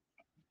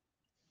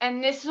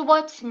 And this is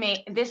what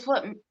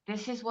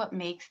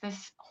makes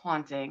this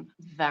haunting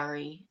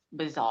very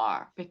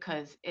bizarre,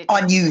 because it's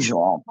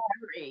unusual.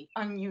 Very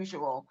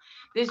unusual.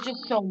 There's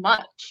just so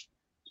much.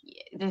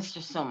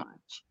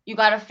 You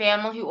got a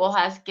family who all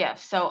has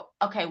gifts. So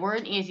okay, we're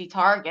an easy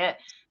target.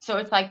 So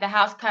it's like the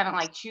house kind of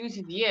like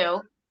chooses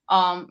you.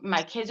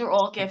 My kids are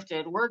all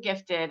gifted. We're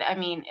gifted. I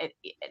mean,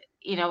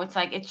 it's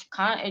like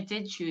it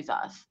did choose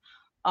us.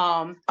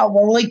 Oh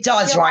well, it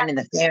does run in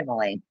the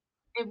family.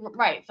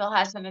 Right. Phil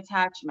has an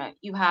attachment.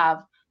 You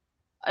have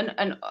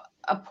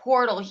a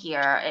portal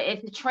here.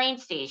 It's a train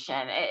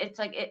station. It's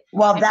like it.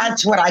 Well,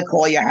 that's what I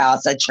call your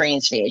house, a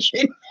train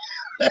station.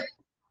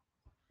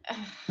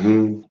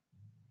 Mm.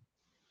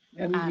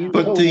 And you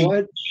But know the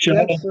what?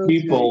 shadow That's okay.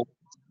 people,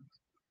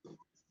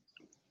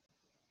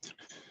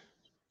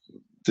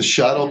 the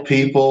shadow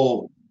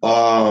people,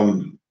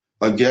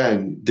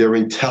 again, they're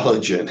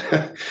intelligent.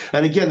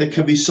 And again, there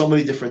could be so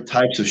many different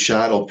types of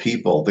shadow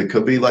people. There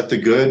could be like the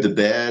good, the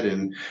bad,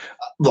 and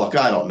look,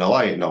 I don't know.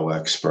 I ain't no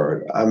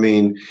expert. I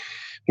mean,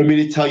 for me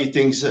to tell you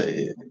things,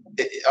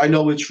 I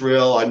know it's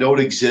real. I know it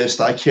exists.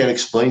 I can't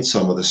explain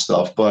some of the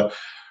stuff, but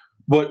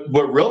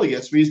what really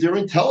gets me is they're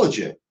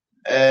intelligent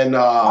and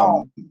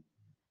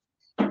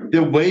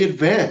they're way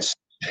advanced.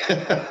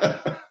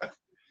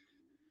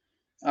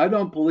 I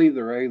don't believe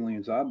they're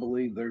aliens. I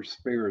believe they're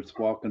spirits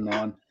walking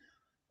on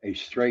a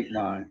straight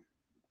line.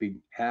 Be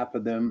half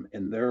of them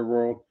in their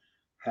world,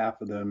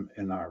 half of them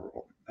in our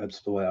world.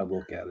 That's the way I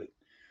look at it.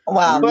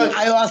 Well, But-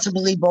 I also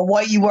believe, but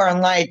what you are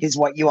in life is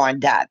what you are in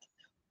death.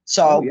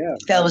 So, yeah,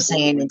 Phil was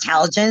saying absolutely.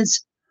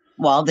 intelligence.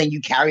 Well, then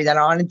you carry that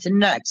on into the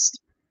next.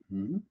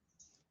 Mm-hmm.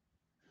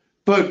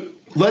 But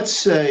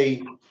let's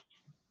play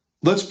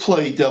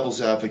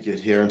devil's advocate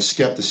here and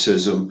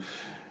skepticism.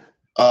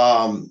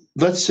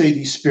 Let's say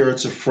these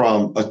spirits are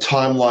from a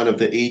timeline of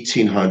the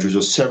 1800s or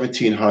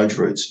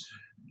 1700s.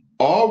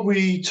 Are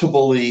we to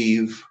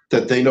believe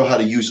that they know how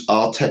to use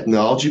our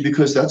technology?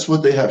 Because that's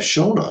what they have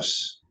shown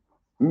us.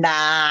 Nah,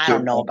 I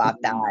don't know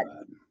about that.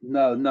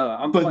 No,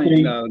 I'm But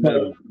playing. No.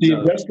 The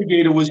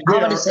investigator was I'm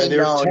there, gonna say and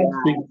they're no,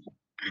 testing.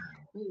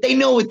 They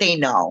know what they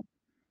know.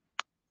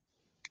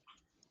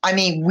 I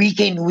mean, we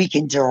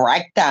can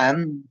direct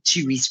them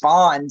to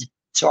respond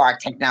to our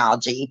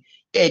technology.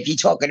 If you're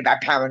talking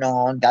about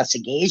paranormal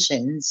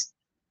investigations,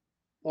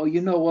 Well,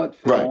 you know what,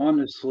 Phil? Right.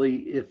 Honestly,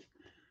 if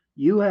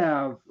you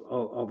have a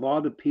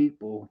lot of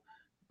people,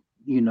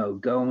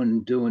 going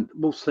and doing,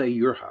 we'll say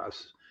your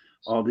house,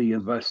 all the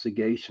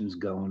investigations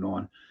going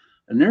on,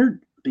 and they're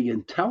the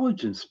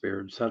intelligent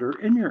spirits that are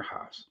in your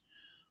house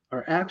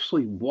are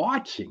actually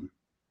watching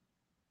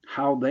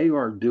how they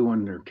are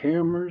doing their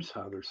cameras,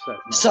 how they're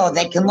setting up so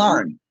they can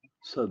learn.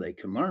 so they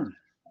can learn.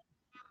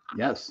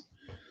 Yes.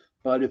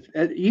 But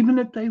even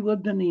if they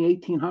lived in the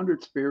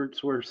 1800s,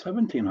 spirits were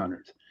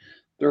 1700s,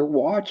 they're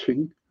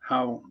watching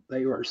how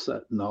they are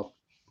setting up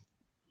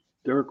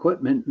their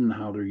equipment and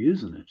how they're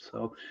using it.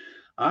 So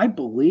I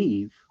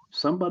believe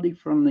somebody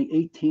from the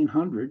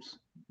 1800s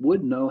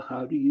would know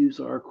how to use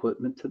our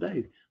equipment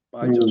today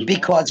by just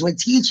Because we're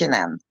teaching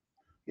them.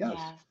 yes.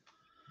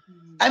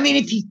 I mean,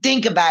 if you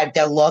think about it,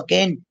 they're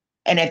looking,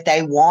 and if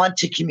they want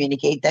to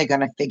communicate, they're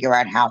going to figure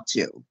out how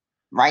to,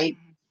 right?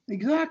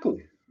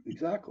 Exactly.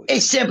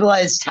 As simple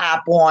as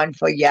tap 1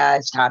 for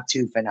yes, tap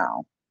 2 for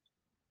no.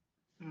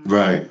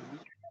 Right.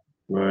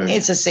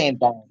 It's the same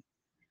thing.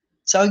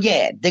 So,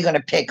 yeah, they're going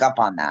to pick up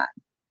on that.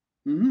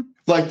 Mm-hmm.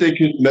 Like they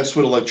could mess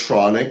with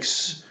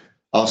electronics,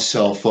 our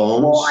cell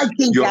phones. Well, I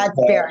think your that's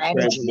call their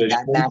energy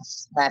that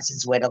transmission.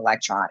 messes with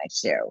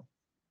electronics, too,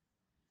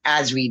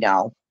 as we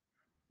know.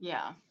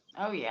 Yeah.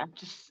 Oh yeah.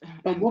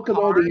 But look at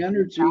all the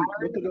energy.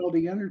 Look at all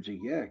the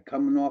energy. Yeah,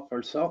 coming off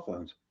our cell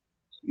phones.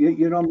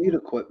 You don't need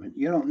equipment.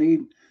 You don't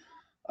need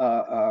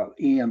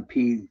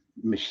EMP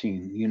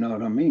machine. You know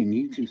what I mean?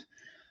 You can.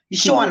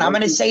 Sean, I'm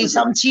going to say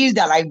something to you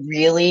that I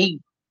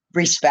really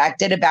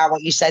respected about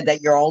what you said,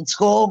 that you're old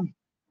school.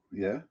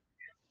 Yeah.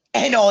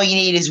 And all you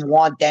need is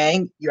one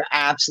thing. You're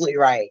absolutely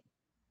right.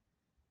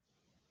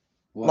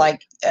 What?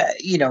 Like,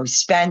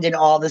 spending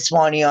all this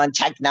money on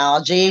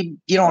technology,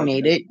 you don't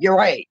need it. You're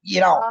right.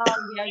 You don't. Oh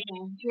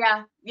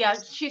yeah.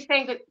 She's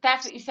saying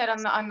that's what you said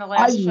on the I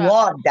last show.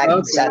 love that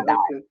you said that.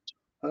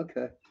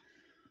 Okay.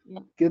 Yeah.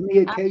 Give me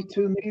a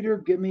K2 meter.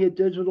 Give me a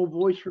digital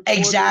voice recorder.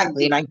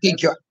 Exactly, and I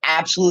think you're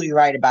absolutely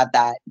right about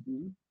that.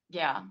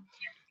 Yeah.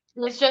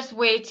 There's just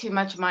way too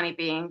much money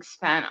being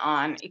spent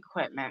on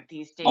equipment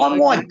these days. I'm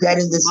not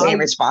getting the same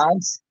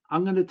response.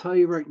 I'm going to tell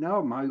you right now,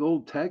 my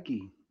old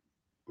techie,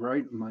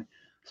 right?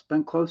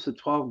 Spent close to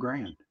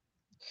 $12,000.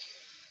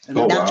 And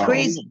that's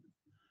crazy.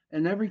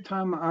 And every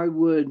time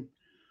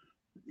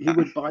he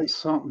would buy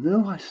something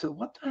new, I said,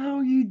 "What the hell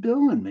are you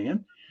doing,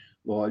 man?"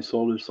 Well, I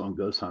sold this on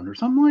Ghost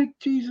Hunters. I'm like,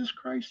 Jesus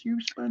Christ, you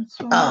spent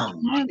so much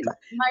money.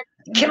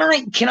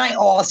 Can I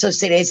also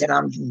say this, and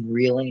I'm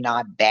really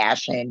not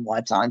bashing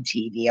what's on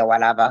TV or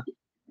whatever,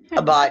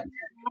 but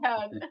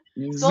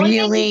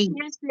really,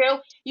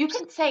 you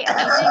can say anything.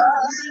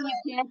 Anything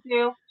you can't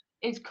do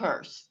is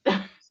curse.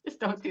 Just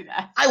don't do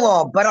that. I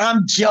won't, but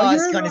I'm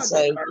just going to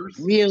say,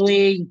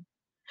 really.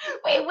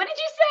 Wait, what did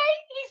you say?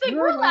 He said,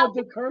 we're allowed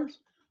to curse.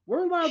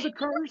 We're allowed to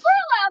curse.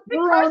 We're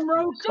allowed to curse. On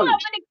Roku. So I'm going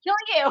to kill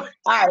you.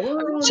 All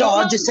right, so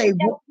I'll just say,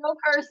 no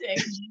cursing.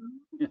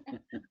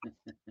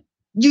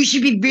 You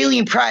should be really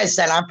impressed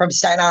that I'm from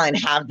Staten Island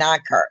and have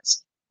not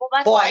cursed. Well,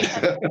 that's why.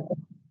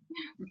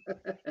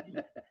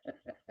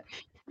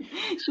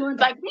 Sean's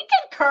like, we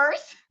can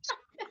curse.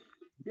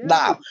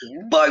 No,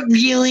 but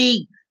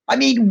really, I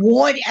mean,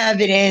 what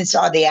evidence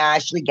are they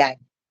actually getting?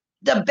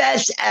 The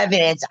best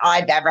evidence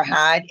I've ever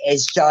had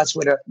is just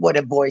with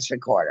a voice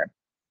recorder.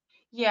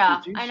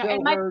 Yeah, I know.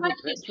 And my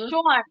question,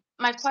 Sean,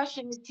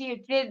 is to you: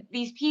 did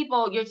these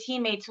people, your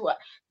teammates,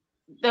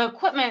 the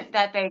equipment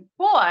that they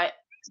bought,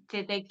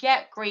 did they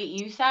get great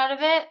use out of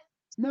it?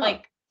 No.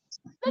 Like,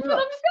 that's No.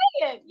 what I'm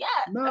saying. Yeah.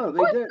 No,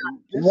 they didn't.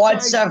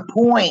 What's the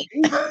point?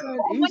 He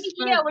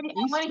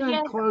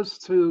spent close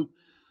to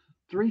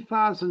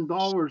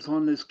 $3,000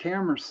 on this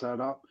camera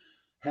setup,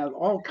 had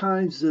all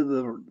kinds of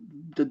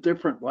the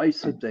different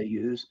lights that they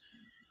use.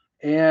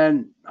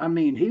 And I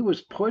mean, he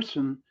was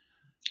pushing,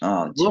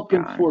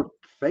 looking for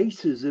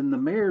faces in the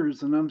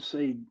mirrors. And I'm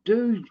saying,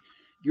 dude,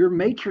 you're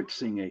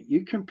matrixing it.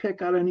 You can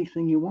pick out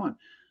anything you want.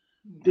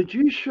 Did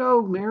you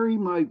show Mary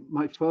my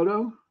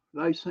photo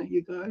that I sent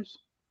you guys?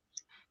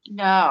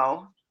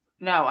 No,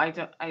 I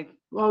don't.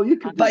 Well, you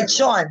could. But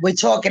Sean, we're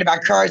talking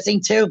about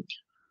cursing too.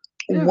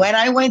 Yeah. When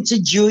I went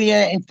to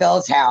Julia and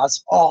Phil's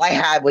house, all I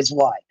had was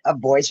what? A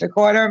voice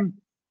recorder?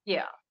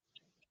 Yeah.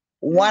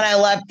 When I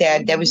left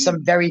there was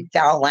some very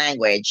foul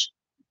language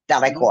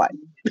that I caught.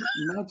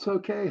 That's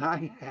okay.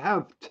 I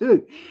have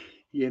too,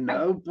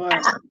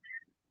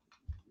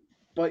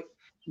 but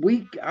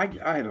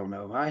I don't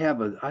know. I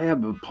have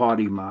a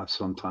potty mouth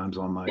sometimes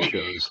on my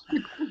shows,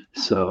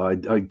 so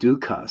I do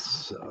cuss.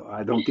 So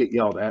I don't get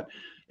yelled at.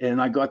 And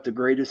I got the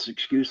greatest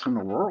excuse in the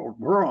world.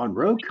 We're on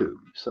Roku,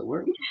 so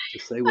we're to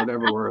say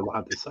whatever we're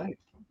allowed to say.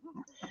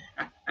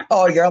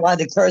 Oh, you're allowed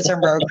to curse on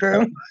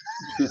Roku?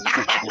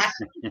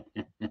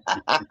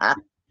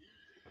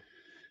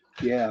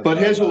 Yeah. But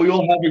here's what we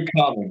all have in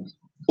common.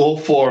 All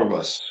four of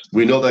us.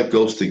 We know that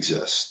ghosts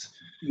exist.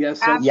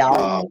 Yes.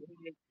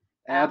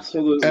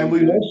 Absolutely. And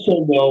we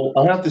also know,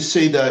 I have to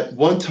say that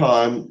one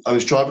time I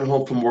was driving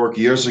home from work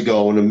years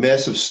ago in a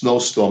massive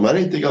snowstorm. I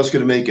didn't think I was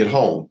going to make it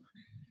home.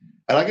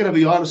 And I got to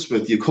be honest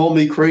with you, call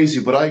me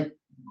crazy, but I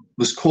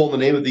was calling the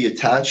name of the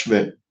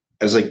attachment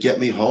as like, get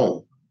me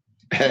home.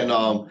 And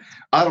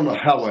I don't know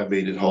how I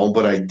made it home,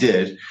 but I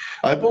did.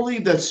 I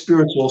believe that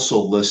spirits also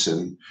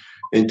listen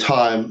in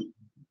time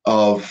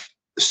of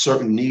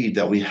certain need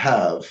that we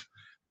have,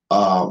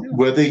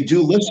 where they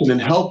do listen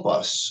and help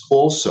us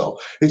also.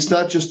 It's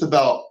not just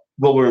about,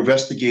 well, we're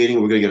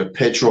investigating, we're going to get a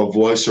picture or a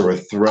voice or a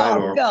threat.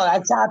 No,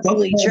 that's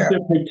absolutely true. They're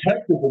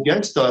protective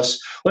against us.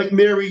 Like,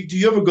 Mary, do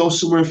you ever go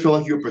somewhere and feel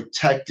like you're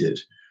protected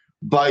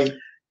by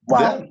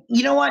them?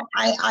 You know what?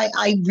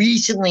 I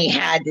recently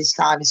had this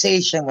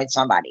conversation with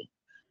somebody.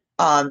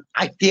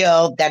 I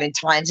feel that in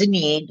times of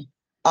need,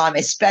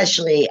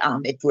 especially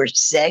if we're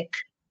sick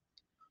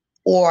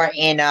or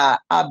in a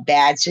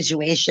bad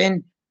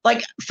situation,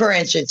 like, for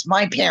instance,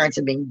 my parents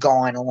have been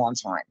gone a long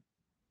time.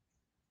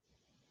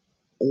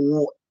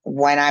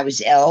 When I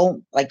was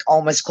ill, like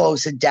almost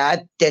close to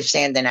death, they're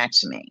standing next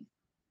to me.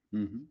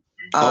 Mm-hmm.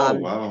 Oh,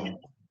 wow.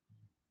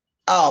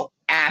 Oh,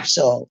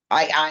 absolutely.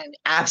 I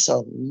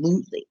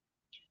absolutely.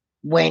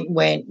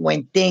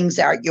 When things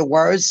are at your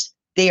worst,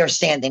 they are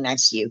standing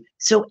next to you.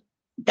 So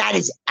that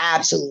is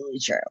absolutely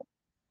true.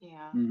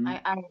 Yeah, Mm-hmm.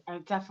 I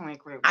definitely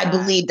agree with I that.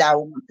 believe that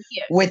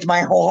with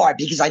my whole heart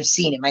because I've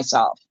seen it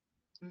myself.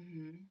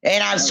 Mm-hmm.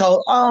 And I was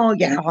told, oh,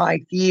 you have high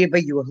fever,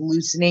 you were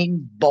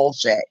hallucinating.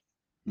 Bullshit.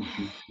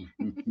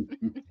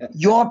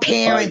 Your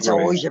parents are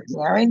always your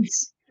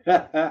parents.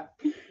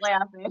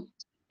 Laughing.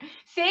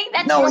 Saying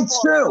that no, it's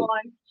true.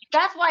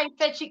 That's why I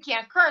said she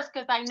can't curse,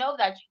 because I know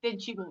that then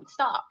she won't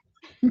stop.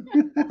 No,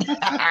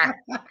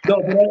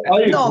 but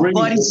I agree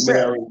with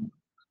Mary.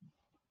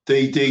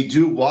 They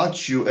do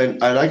watch you,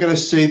 and I gotta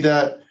say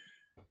that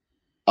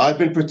I've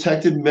been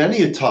protected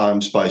many a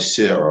times by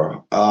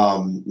Sarah.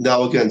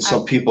 Now again,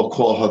 some people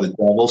call her the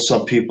devil,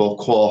 some people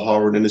call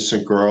her an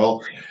innocent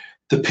girl.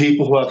 The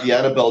people who have the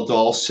Annabelle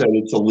doll said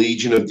it's a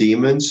legion of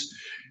demons.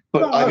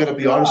 But I gotta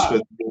be honest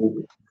with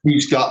you,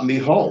 she's got me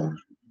home.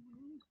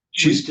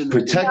 She's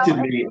protected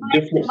me in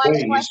different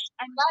ways.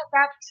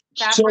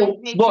 So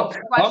look,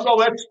 I'm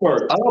no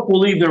expert. I don't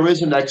believe there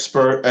is an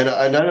expert, and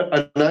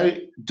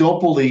I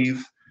don't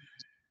believe.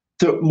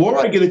 The more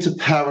I get into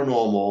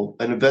paranormal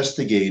and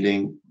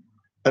investigating,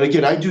 and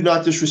again, I do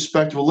not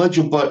disrespect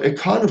religion, but it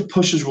kind of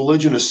pushes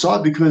religion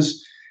aside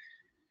because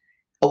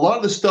a lot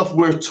of the stuff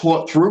we're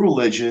taught through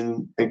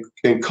religion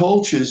and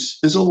coaches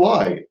is a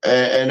lie.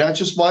 And that's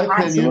just my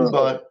opinion,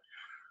 but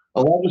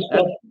a lot of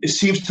stuff it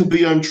seems to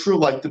be untrue,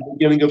 like the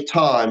beginning of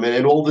time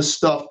and all this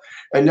stuff.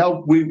 And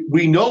now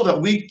we know that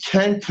we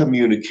can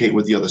communicate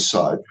with the other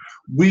side.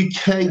 We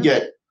can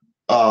get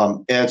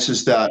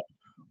answers that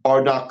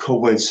are not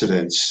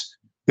coincidence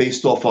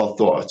based off our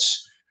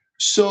thoughts.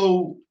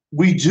 So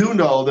we do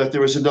know that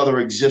there is another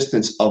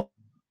existence of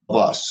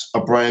us,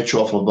 a branch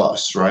off of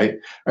us, right?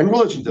 And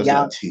religion does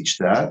not teach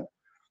that.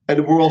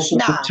 And we're also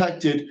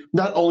protected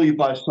not only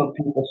by some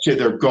people say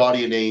they're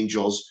guardian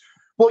angels.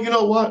 Well, you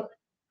know what?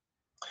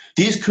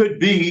 These could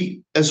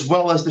be as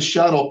well as the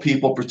shadow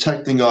people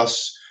protecting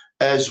us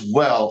as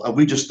well, and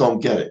we just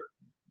don't get it.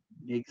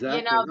 Exactly.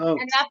 You know,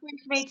 and that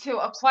brings me to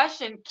a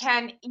question.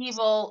 Can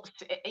evil,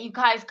 you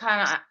guys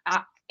kind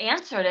of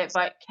answered it,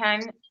 but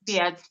can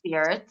bad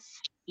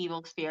spirits,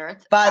 evil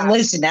spirits. But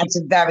listen, that's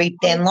a very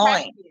thin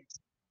line.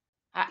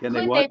 Could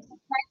they protect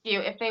you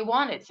if they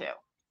wanted to?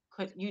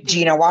 Do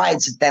you know why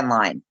it's a thin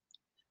line?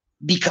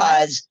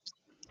 Because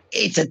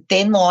it's a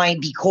thin line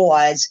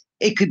because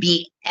It could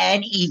be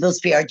an evil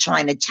spirit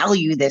trying to tell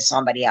you there's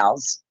somebody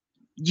else.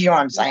 You know what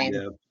I'm saying?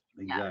 Yeah,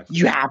 exactly.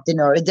 You have to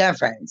know the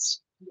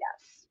difference.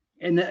 Yes.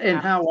 And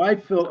how I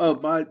feel. Oh,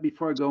 but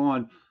before I go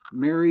on,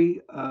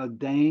 Mary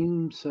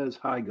Dame says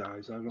hi,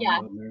 guys. I don't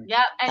know Mary.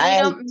 Yeah,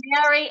 and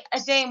Mary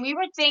Dame, we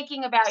were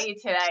thinking about you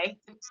today.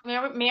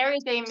 Mary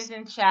Dame is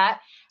in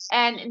chat,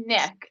 and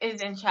Nick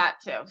is in chat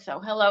too. So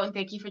hello and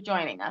thank you for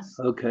joining us.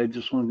 Okay,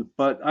 just wanted,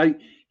 but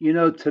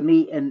to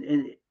me,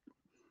 and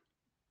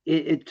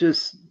it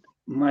just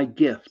my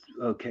gift.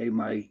 Okay,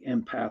 my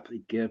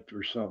empathic gift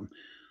or something.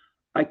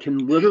 I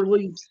can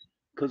literally,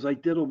 because I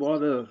did a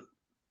lot of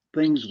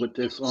things with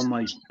this on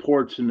my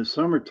porch in the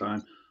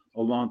summertime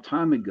a long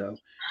time ago,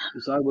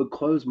 is I would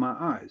close my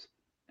eyes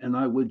and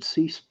I would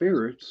see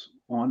spirits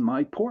on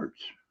my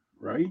porch,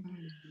 right?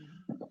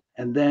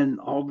 And then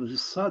all of a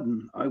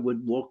sudden I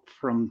would look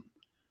from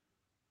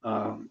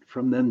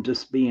them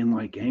just being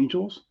like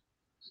angels,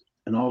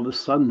 and all of a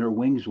sudden their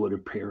wings would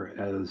appear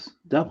as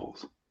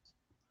devils.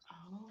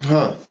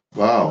 Huh.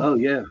 Wow. Oh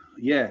yeah.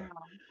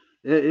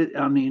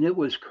 I mean, it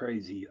was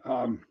crazy.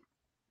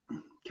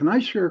 Can I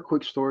share a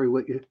quick story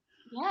with you?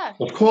 Yeah.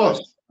 Of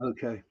course.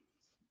 Okay.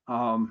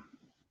 I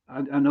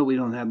know we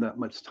don't have that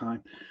much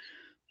time,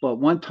 but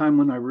one time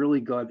when I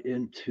really got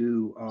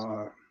into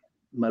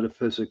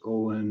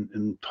metaphysical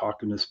and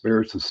talking to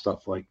spirits and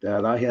stuff like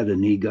that, I had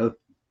an ego.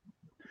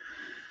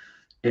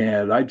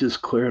 And I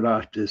just cleared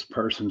out this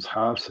person's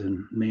house,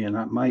 and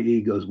man, my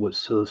ego was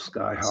so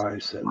sky high.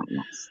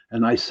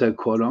 I said,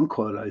 quote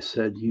unquote, I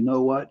said, you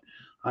know what?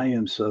 I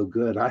am so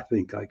good. I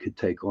think I could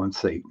take on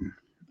Satan.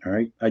 All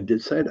right. I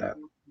did say that.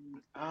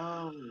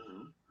 Oh.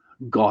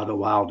 God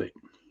allowed it.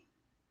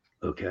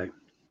 Okay.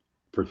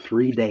 For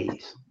 3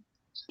 days.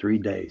 3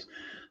 days.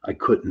 I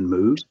couldn't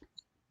move.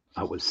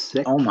 I was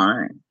sick. Oh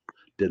my.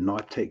 Did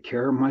not take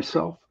care of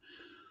myself.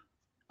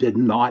 Did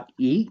not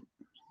eat.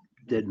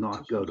 Did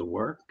not go to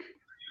work.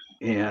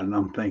 And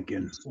I'm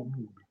thinking,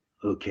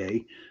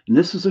 okay. And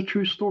this is a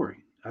true story.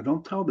 I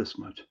don't tell this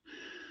much.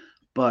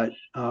 But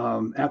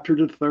after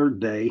the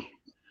 3rd day,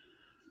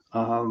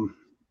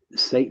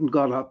 Satan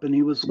got up and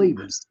he was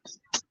leaving.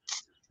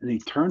 And he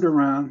turned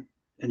around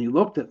and he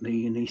looked at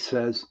me and he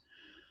says,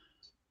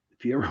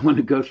 if you ever want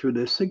to go through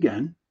this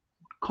again,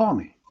 call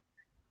me.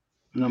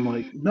 And I'm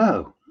like,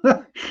 no,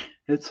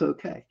 it's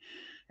okay.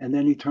 And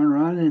then he turned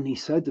around and he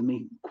said to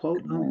me,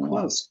 quote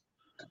unquote,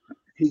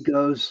 he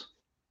goes,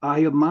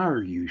 I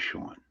admire you,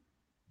 Sean.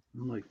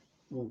 I'm like,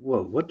 well,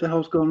 whoa, what the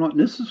hell's going on? And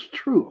this is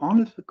true.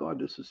 Honest to God,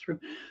 this is true.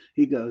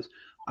 He goes,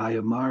 I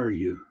admire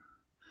you.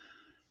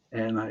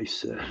 And I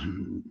said,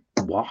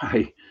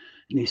 why?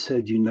 And he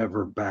said, you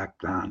never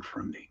backed down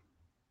from me.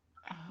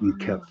 You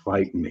kept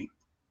fighting me.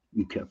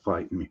 You kept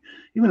fighting me,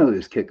 even though he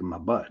was kicking my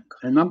butt.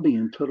 And I'm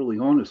being totally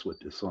honest with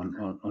this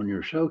on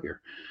your show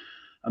here.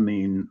 I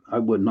mean, I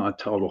would not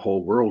tell the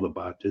whole world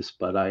about this,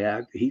 but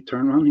he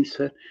turned around and he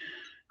said,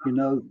 you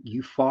know,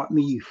 you fought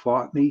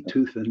me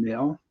tooth and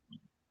nail,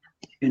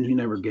 and you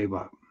never gave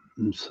up.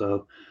 And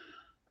so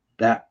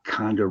that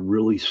kind of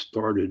really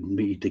started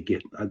me to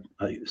get,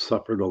 I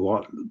suffered a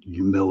lot of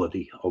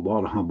humility, a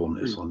lot of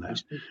humbleness on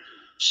that.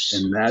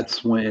 And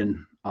that's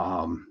when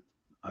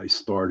I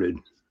started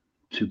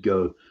to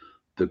go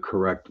the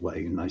correct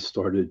way. And I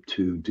started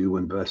to do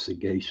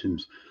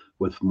investigations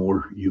with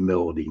more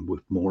humility,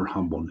 with more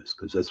humbleness,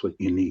 because that's what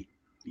you need.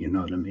 You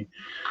know what I mean?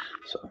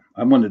 So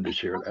I wanted to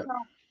share that.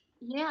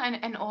 Yeah,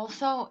 and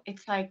also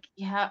it's like,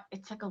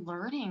 it's like a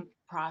learning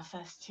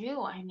process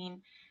too. I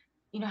mean,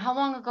 how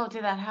long ago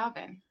did that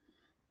happen?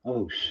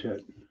 Oh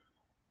shit.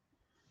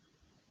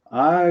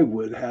 I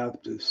would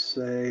have to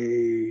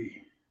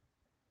say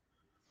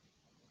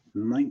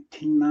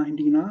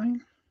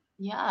 1999.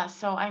 Yeah,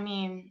 so I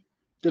mean,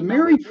 Did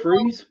Mary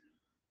freeze?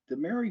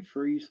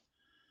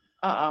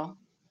 Uh-oh.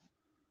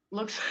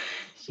 Looks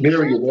she Mary,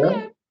 sure you there?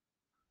 did.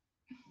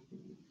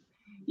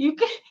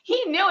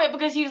 He knew it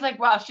because he was like,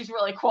 wow, she's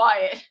really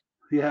quiet.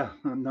 Yeah,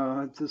 no,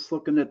 I'm just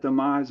looking at them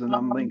eyes and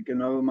I'm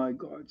thinking, oh my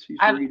God, she's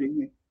reading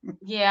me.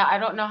 Yeah, I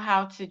don't know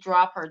how to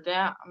drop her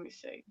down. Let me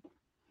see.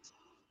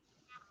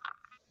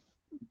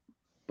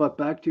 But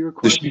back to your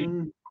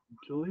question,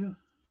 Julia.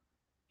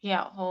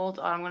 Yeah, hold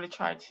on. I'm going to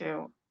try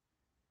to.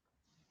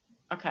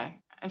 Okay.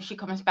 If she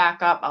comes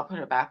back up, I'll put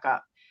her back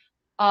up.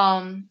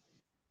 My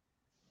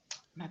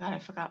God, I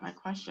forgot my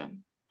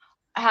question.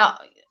 How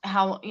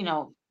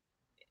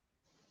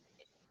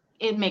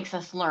it makes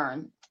us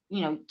learn,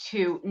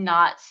 to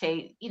not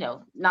say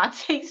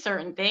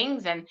certain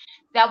things. And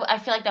that, I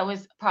feel like that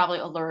was probably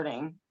a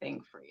learning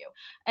thing for you.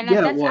 And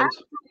Yeah, it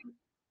was.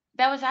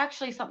 That was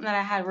actually something that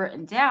I had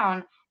written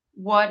down.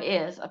 What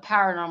is a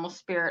paranormal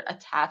spirit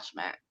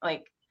attachment?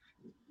 Like,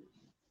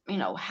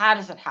 how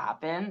does it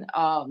happen?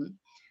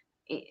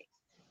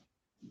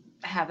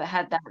 Have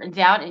had that written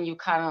down, and you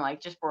kind of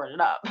like just brought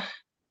it up.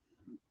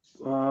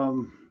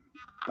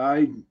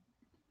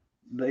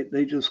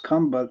 They just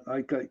come, but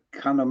I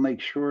kind of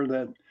make sure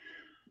that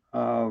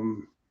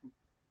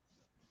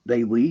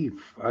they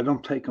leave. I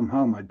don't take them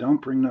home. I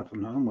don't bring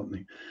nothing home with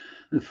me.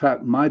 In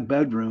fact, my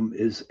bedroom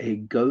is a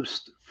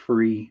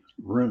ghost-free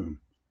room.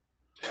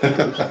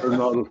 Ghosts are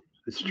not.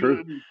 It's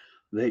true. Mhm.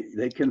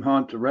 They can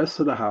haunt the rest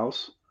of the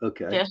house.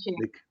 Okay, Yes,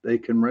 you they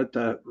can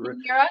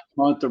can hear us?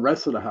 haunt the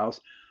rest of the house,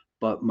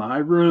 but my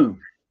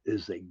room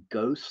is a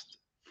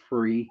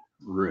ghost-free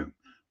room.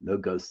 No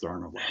ghosts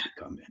aren't allowed to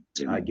come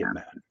in. I get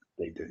mad.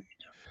 They do.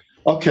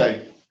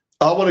 Okay.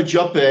 I want to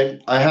jump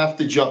in. I have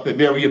to jump in.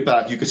 Mary, you're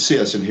back. You can see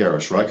us and hear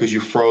us, right? Because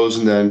you froze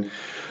and then.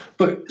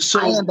 But so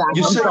I am back.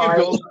 you I'm say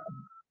sorry.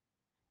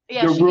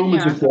 Yeah, your she can room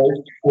is hear a us.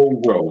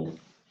 ghost-free room.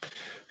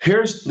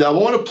 Now I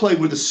want to play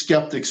with the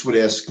skeptics would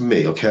ask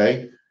me,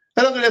 okay?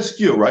 And I'm going to ask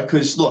you, right?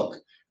 Because look,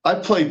 I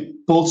play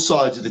both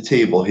sides of the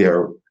table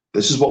here.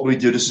 This is what we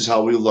do. This is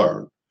how we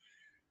learn.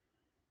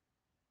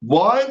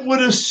 Why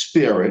would a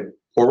spirit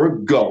or a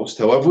ghost,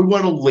 however we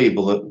want to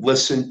label it,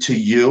 listen to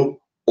you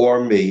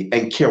or me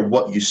and care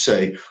what you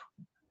say?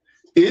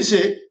 Is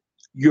it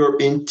your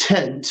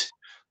intent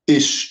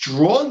is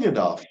strong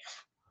enough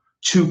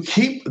to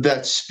keep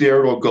that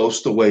spirit or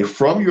ghost away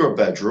from your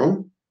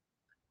bedroom?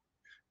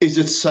 Is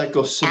it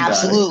psychosomatic?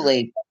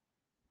 Absolutely.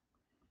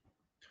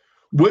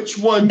 Which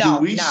one do No,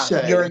 we no.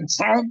 say? Your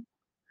intent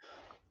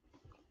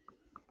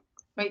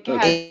Wait, go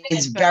ahead.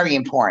 is very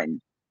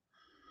important.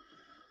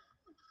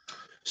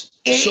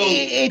 So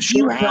If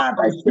you have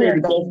I a say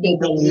spirit the that you ghost need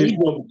to don't go in his leave,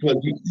 room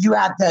because you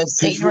have to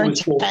state his your room is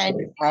so intent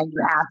safe. and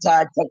you have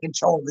to take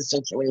control of the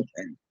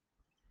situation.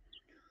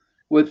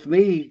 With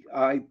me,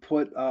 I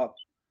put up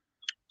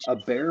a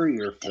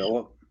barrier,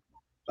 Philip.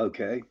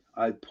 Okay,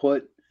 I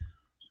put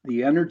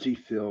the energy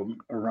field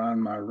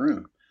around my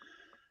room,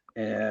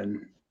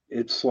 and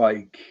it's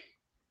like,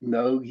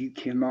 no, you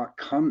cannot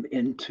come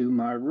into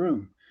my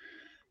room.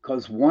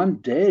 Because one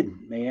did,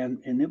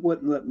 man, and it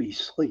wouldn't let me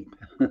sleep.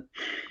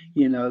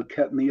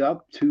 Kept me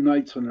up 2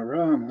 nights in a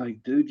row. I'm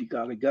like, dude, you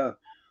got to go.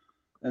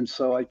 And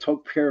so I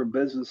took care of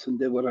business and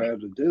did what I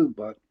had to do.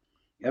 But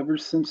ever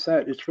since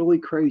that, it's really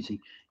crazy.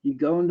 You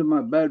go into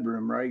my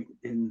bedroom, right,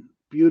 in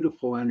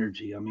beautiful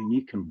energy. I mean,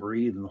 you can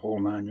breathe in the whole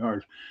 9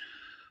 yards.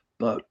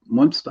 But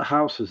once the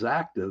house is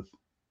active,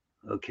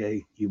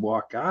 okay, you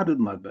walk out of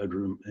my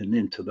bedroom and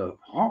into the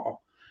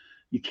hall,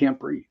 you can't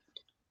breathe.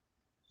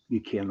 You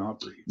cannot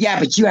breathe. Yeah,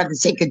 but you have to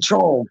take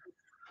control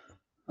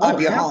Oh,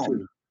 of your have home.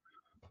 to.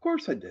 Of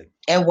course I did.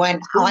 And when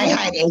I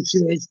had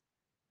issues,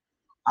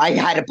 I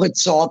had to put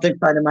salt in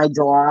front of my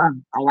door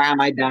around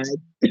my bed.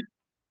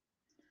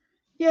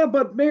 Yeah,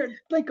 but Mary,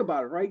 think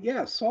about it, right?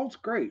 Yeah, salt's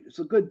great. It's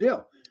a good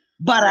deal.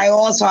 But I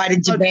also had to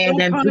But demand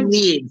them to sometimes,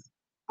 leave.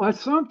 but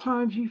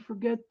sometimes you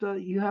forget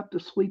that you have to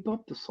sweep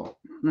up the salt.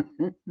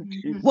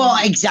 Well,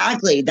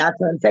 exactly. That's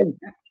what I'm saying.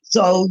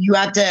 So you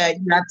have to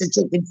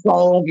take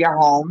control of your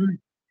home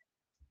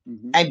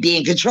and be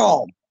in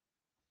control.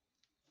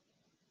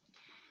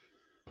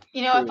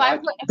 You know, if True. I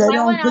They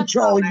don't went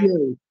control outside,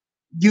 you.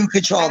 You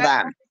control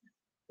them.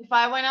 if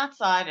I went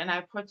outside and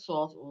I put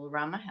salt all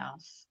around my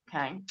house,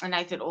 okay, and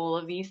I did all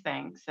of these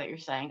things that you're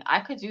saying, I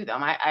could do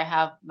them. My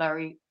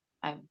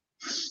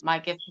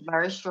gift is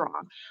very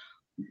strong.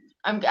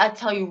 I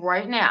tell you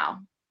right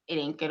now, it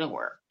ain't gonna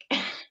work.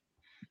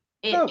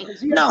 No,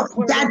 because you have No, to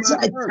clear them that's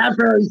out a first.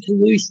 temporary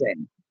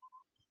solution.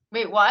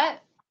 Wait,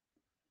 what?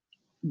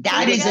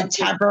 That is a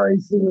temporary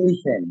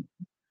solution.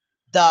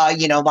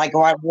 Like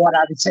what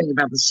I was saying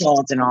about the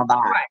salt and all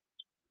that.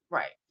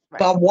 Right.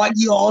 But what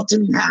you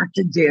ultimately have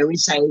to do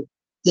is say,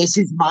 this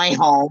is my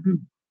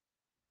home.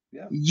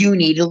 Yeah. You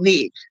need to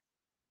leave.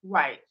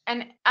 Right.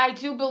 And I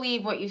do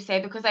believe what you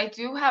say because I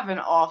do have an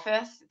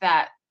office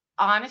that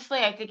honestly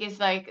I think is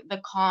like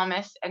the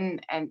calmest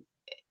and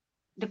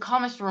the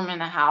calmest room in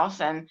the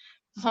house. And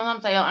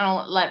sometimes I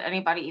don't let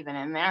anybody even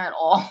in there at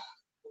all.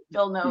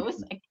 Bill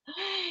knows.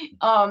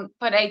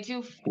 But I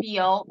do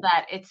feel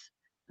that it's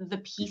the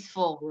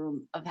peaceful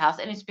room of the house,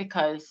 and it's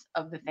because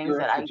of the things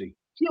that I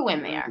do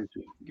in there.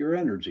 Your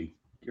energy.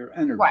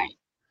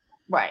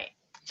 Right.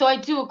 So I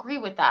do agree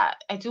with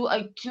that. I do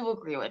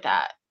agree with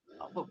that.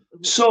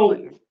 So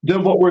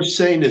then what we're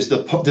saying is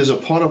there's a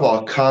part of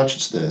our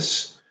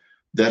consciousness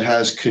that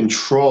has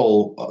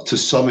control to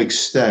some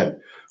extent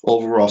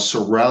over our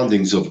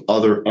surroundings of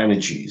other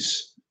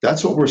energies.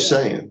 That's what we're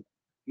saying.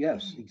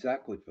 Yes,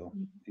 exactly, Phil.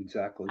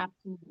 Exactly.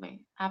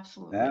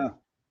 Absolutely. Yeah.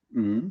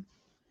 Mm-hmm.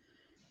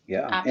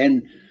 Yeah.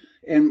 Absolutely.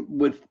 And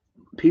with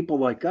people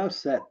like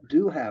us that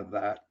do have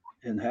that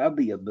and have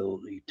the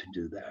ability to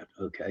do that,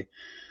 okay,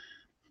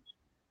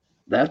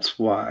 that's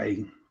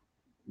why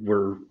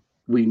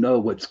we know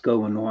what's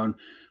going on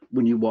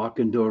when you walk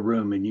into a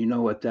room and you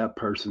know what that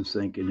person's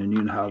thinking and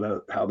you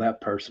know how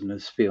that person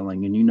is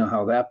feeling and you know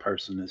how that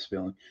person is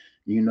feeling.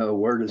 You know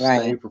where to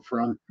stay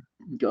from,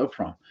 go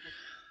from.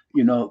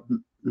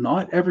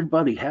 Not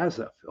everybody has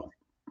that, Phil.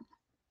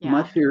 Yeah.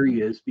 My theory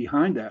is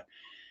behind that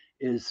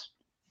is,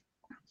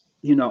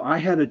 I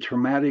had a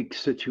traumatic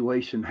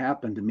situation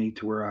happen to me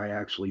to where I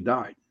actually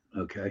died,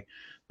 okay,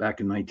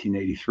 back in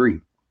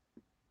 1983.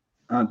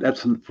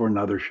 That's for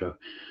another show.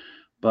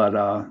 But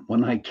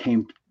when I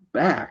came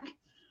back,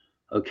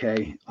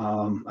 Okay.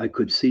 I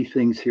could see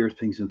things, hear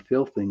things, and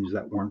feel things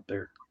that weren't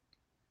there.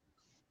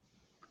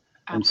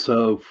 And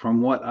so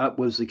from what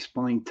was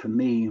explained to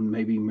me, and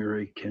maybe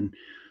Mary can,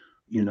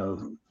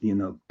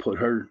 put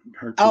her.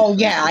 Oh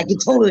yeah, I can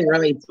totally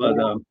relate to But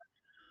that.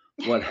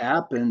 what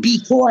happened?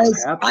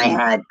 Because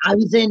I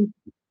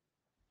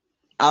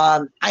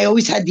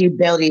always had the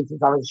ability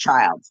since I was a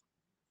child.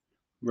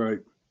 Right.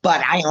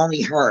 But I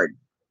only heard.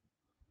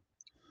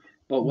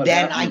 But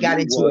then I got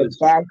into a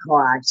bad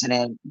car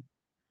accident.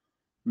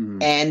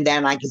 Mm-hmm. And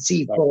then I could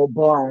see full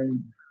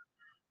blown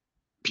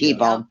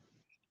people. Yeah.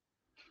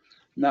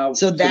 Now,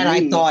 so then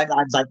I thought, I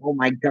was like, oh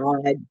my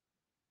God,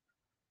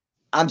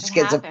 I'm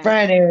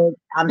schizophrenic.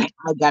 I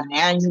got an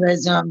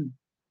aneurysm.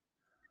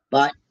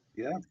 But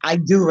yeah, I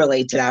do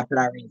relate to that for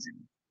that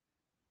reason.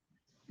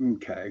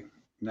 Okay.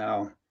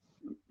 Now,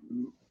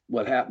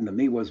 what happened to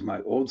me was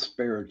my old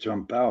spirit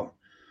jumped out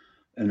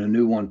and a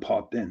new one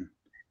popped in.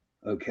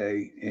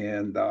 Okay.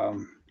 And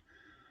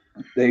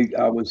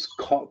I was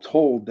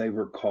told they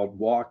were called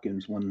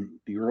walk-ins when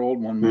your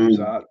old one moves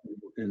out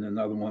and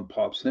another one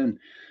pops in.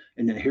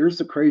 And then here's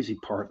the crazy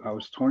part. I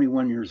was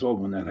 21 years old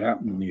when that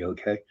happened to me.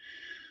 Okay.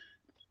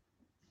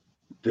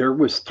 There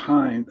was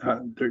time,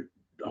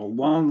 a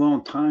long,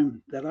 long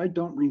time that I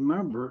don't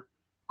remember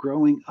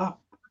growing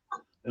up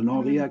and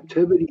all the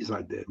activities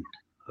I did.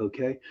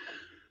 Okay.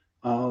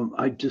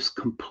 I just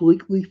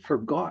completely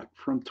forgot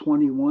from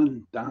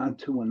 21 down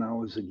to when I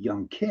was a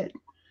young kid.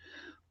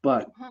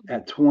 But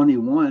at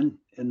 21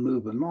 and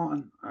moving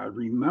on, I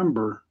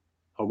remember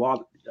a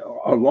lot.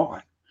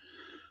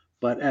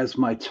 But as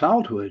my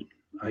childhood,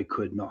 I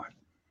could not.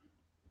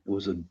 It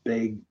was a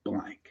big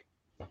blank.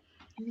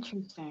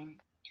 Interesting.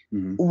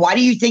 Mm-hmm. Why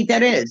do you think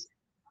that is?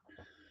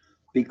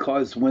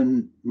 Because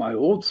when my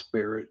old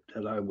spirit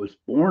that I was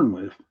born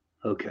with,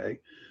 okay,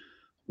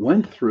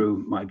 went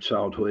through my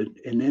childhood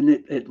and then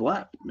it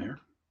left there.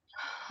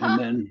 And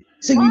then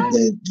so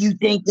you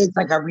think it's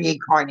like a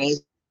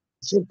reincarnation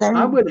thing?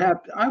 I would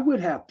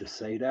have to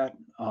say that.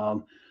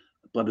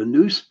 But a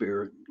new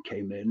spirit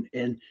came in,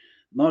 and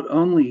not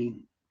only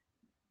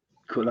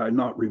could I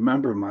not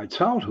remember my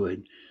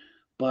childhood,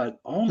 but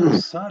all of a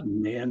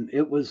sudden, man,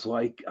 it was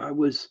like I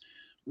was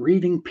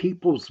reading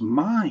people's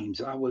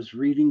minds. I was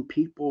reading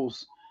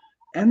people's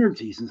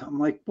energies, and I'm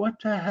like, what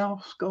the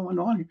hell's going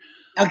on here?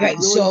 Okay,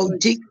 so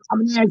I'm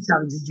going to ask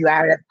something. Did you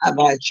have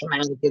a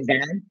traumatic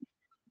event?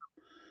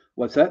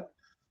 What's that?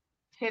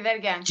 Say that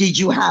again. Did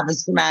you have a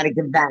traumatic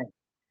event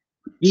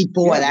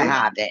before that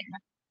happened?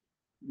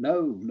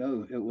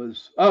 No, it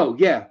was. Oh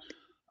yeah,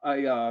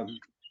 I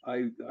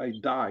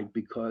died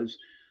because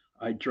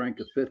I drank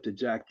a fifth of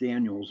Jack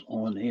Daniels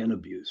on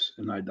Antabuse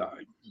and I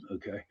died.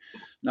 Okay.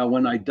 Now,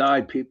 when I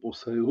died, people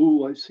say,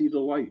 oh, I see the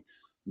light.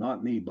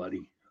 Not me,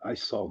 buddy. I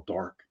saw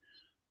dark.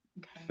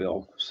 Okay.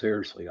 Phil,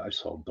 seriously, I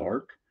saw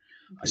dark.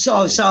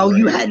 So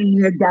you had a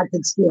near-death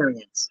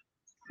experience.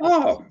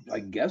 Oh, I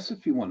guess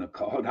if you want to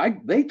call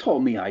it. They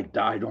told me I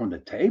died on the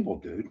table,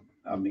 dude.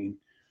 I mean,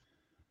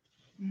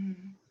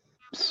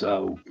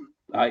 so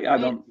I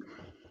don't,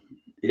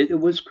 it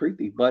was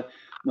creepy. But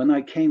when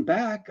I came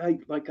back,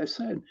 like I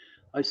said,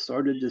 I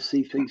started to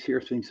see things,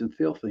 hear things, and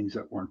feel things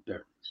that weren't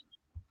there.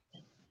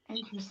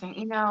 Interesting.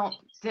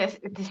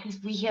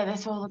 We hear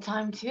this all the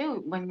time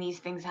too. When these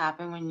things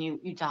happen, when you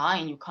die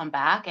and you come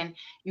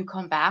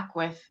back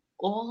with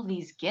all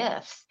these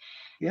gifts.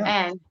 Yeah.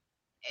 And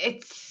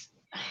it's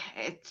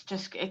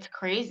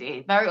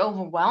crazy. Very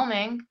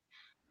overwhelming.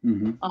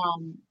 Mm-hmm.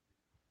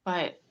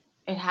 But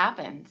it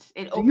happens.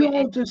 Do you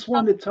all just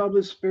want to tell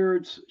the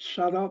spirits,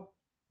 shut up,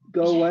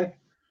 go away?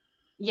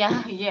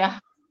 Yeah.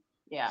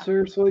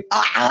 Seriously?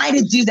 I had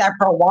to do that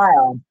for a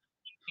while.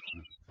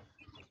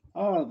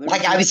 Oh,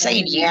 like I was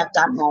saying, after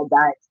I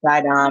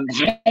had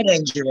that head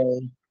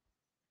injury.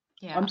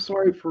 Yeah. I'm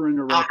sorry for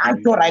interrupting. I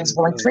thought I was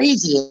going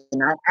crazy,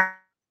 and I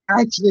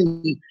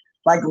actually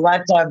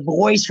left a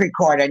voice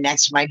recorder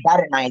next to my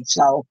bed at night.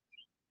 So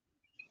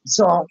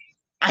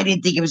I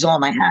didn't think it was all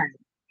in my head.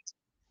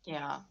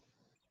 Yeah.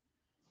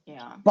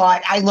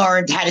 But I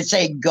learned how to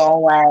say "go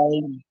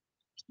away,"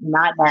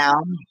 not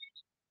now.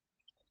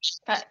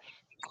 But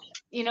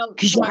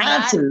because you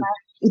have to.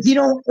 If you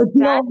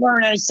don't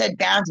learn how to set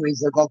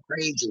boundaries, you'll go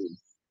crazy.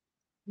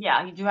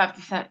 Yeah, you do have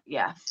to set.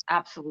 Yes,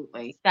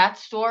 absolutely. That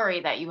story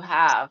that you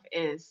have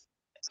is,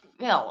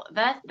 Phil.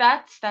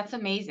 That's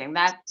amazing.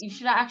 That you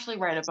should actually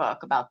write a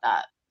book about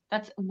that.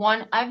 That's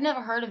one I've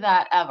never heard of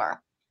that ever.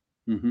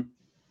 Mm-hmm.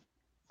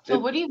 So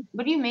what do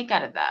you make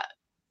out of that?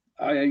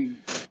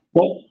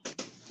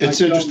 It's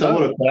interesting. I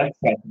want to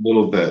backtrack a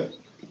little bit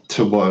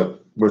to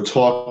what we're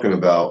talking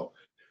about.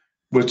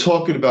 We're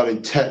talking about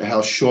intent,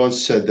 how Sean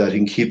said that he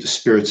can keep the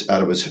spirits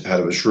out of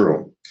his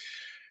room.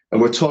 And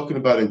we're talking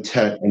about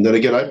intent. And then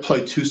again, I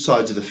play two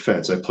sides of the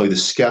fence. I play the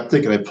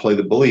skeptic and I play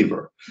the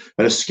believer.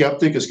 And a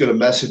skeptic is going to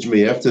message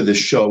me after this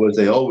show, as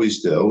they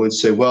always do, and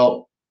say,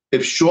 well,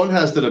 if Sean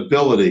has that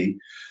ability,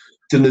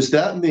 then does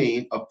that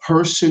mean a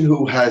person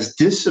who has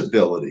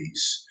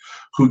disabilities,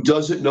 who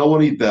doesn't know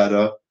any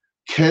better,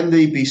 can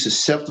they be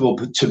susceptible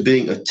to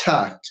being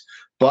attacked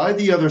by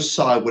the other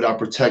side without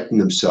protecting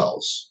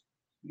themselves.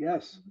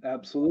 Yes,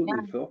 absolutely,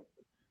 Yeah. Phil.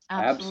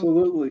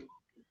 Absolutely.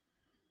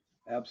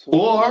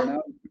 Absolutely.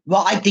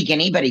 Well, I think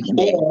anybody can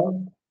do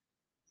it.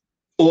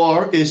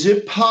 Or is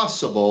it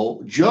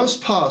possible,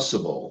 just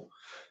possible,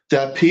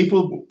 that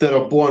people that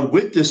are born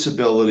with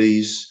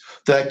disabilities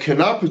that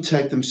cannot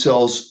protect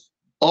themselves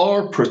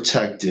are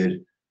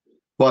protected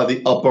by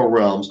the upper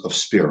realms of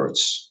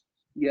spirits?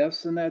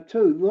 Yes, and that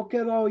too. Look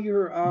at all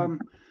your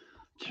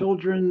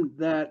children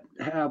that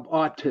have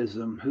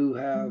autism, who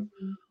have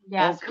all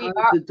Yes, we kinds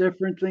are. of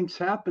different things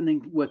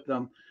happening with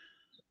them.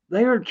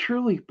 They are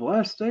truly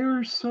blessed. They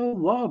are so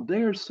loved.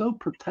 They are so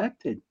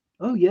protected.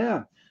 Oh,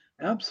 yeah,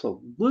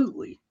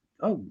 absolutely.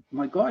 Oh,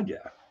 my God,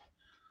 yeah.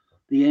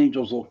 The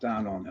angels look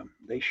down on them.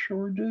 They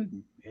sure do.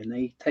 And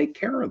they take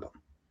care of them.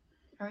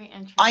 Very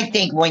interesting. I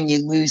think when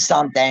you lose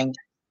something,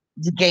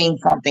 you gain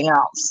something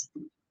else.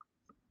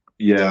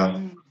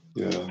 Yeah.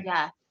 Yeah.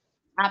 Yeah.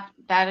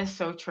 That is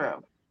so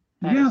true.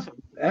 Yeah,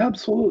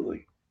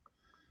 absolutely.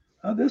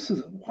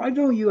 Why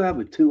don't you have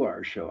a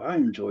 2-hour show? I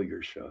enjoy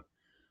your show.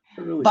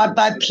 I really do.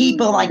 But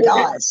people like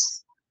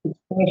us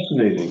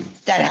Fascinating.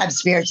 that have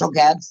spiritual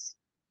gifts,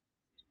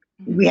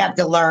 we have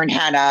to learn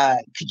how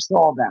to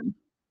control them.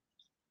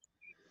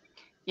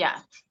 Yeah.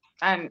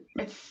 And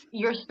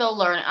you're still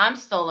learning. I'm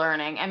still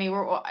learning. I mean, we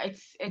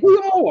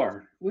all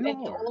are. It's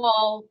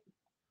all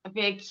a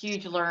big,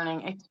 huge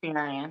learning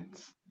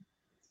experience.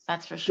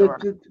 That's for sure.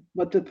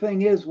 But the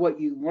thing is, what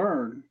you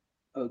learn,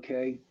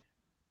 okay,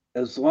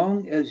 as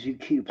long as you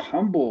keep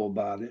humble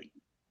about it,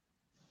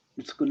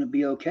 it's going to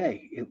be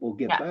okay. It will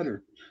get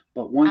better.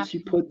 But once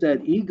you put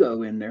that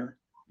ego in there,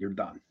 you're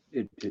done.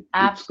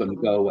 It's going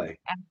to go away.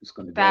 It's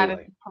going to go away. That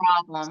is the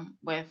problem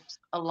with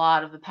a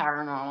lot of the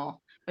paranormal,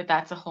 but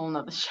that's a whole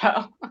nother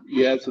show.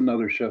 Yeah, it's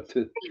another show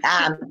too.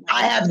 I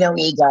have no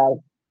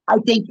ego. I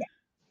think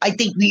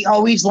we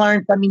always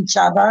learn from each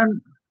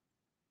other.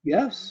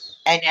 Yes.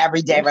 And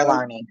every day we're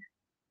learning.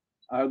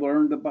 I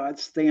learned about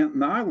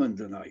Staten Island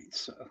tonight,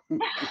 so.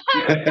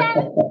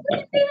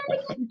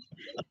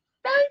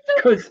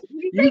 Because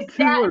you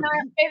two are.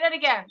 Say that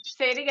again.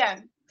 Say it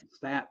again.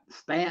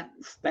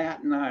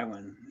 Staten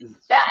Island.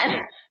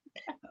 Staten.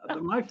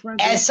 My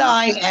friend.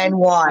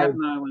 S-I-N-Y.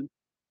 Staten Island.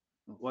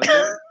 What?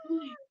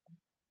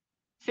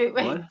 Say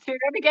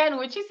that again.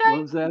 What'd you say?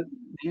 What was that?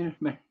 Yeah,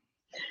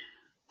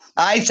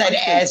 I said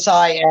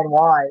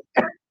S-I-N-Y.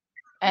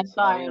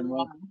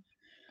 S-I-N-Y.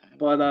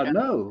 But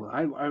no,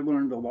 I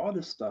learned a lot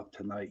of stuff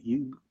tonight.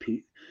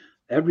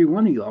 Every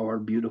one of y'all are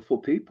beautiful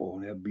people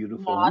and have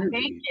beautiful energy.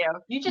 Thank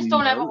you. You just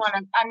don't ever want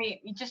to. I mean,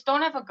 you just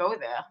don't ever go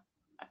there.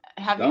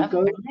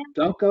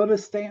 Don't go to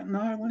Staten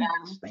Island.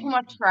 Too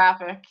much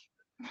traffic.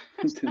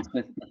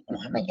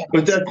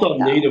 But that's our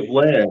native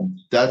land.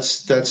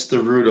 That's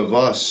the root of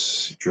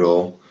us,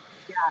 Joel.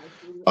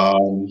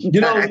 You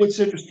know what's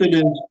interesting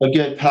is,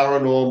 again,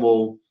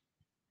 paranormal.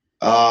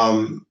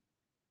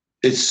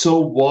 It's so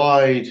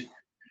wide,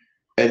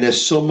 and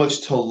there's so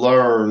much to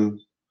learn.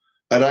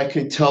 And I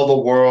can tell the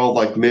world,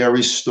 like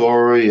Mary's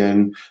story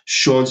and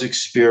Sean's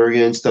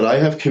experience, that I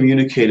have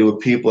communicated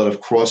with people that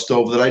have crossed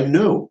over that I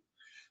knew,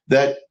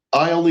 that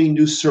I only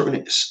knew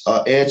certain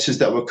answers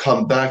that would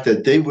come back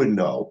that they would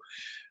know.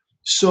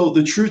 So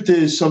the truth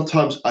is,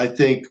 sometimes I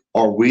think,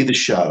 are we the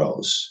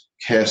shadows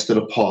casted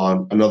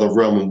upon another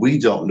realm, and we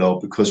don't know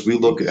because we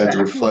look at the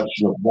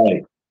reflection of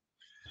light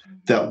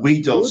that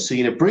we don't see.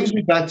 And it brings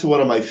me back to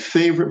one of my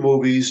favorite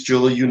movies.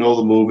 Julie, you know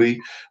the movie,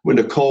 when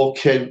Nicole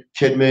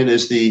Kidman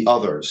is the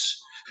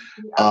Others.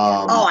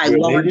 I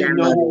love that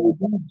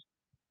movie.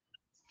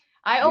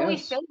 I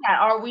always say that.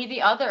 Are we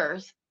the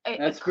others?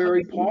 That's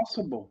very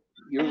possible.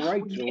 You're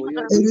right,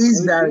 Julia. It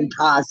is very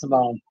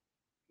possible.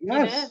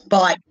 Yes.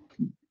 But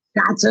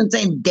that's what I'm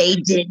saying. They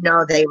didn't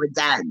know they were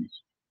dead.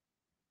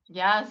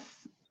 Yes.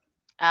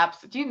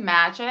 Absolutely. Do you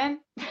imagine?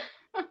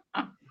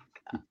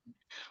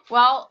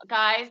 Well,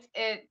 guys,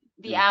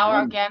 the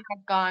hour again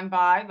has gone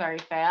by very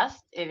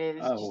fast. It is.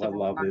 Oh, I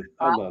love it.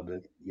 I love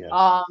it.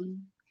 Yeah.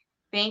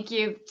 Thank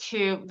you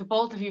to the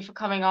both of you for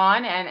coming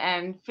on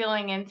and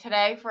filling in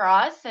today for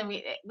us. And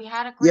we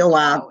had a great You're show.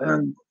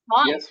 welcome.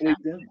 Yes, we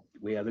did.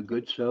 We had a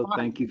good show.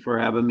 Thank you for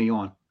having me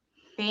on.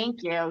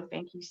 Thank you.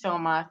 Thank you so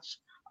much.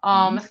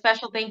 A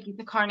special thank you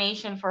to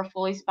Carnation for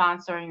fully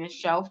sponsoring this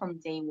show from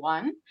day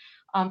one.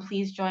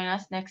 Please join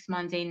us next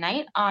Monday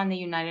night on the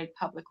United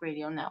Public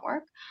Radio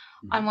Network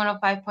on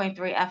 105.3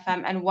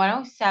 FM and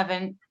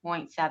 107.7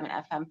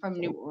 FM from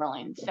New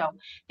Orleans. So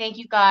thank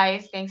you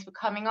guys. Thanks for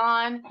coming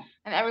on.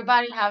 And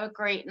everybody have a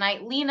great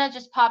night. Lena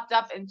just popped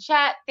up in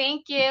chat.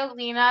 Thank you,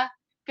 Lena.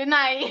 Good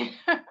night.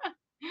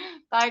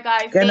 Bye,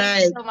 guys.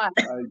 Thank you so much.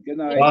 Good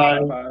night. Bye.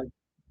 Bye.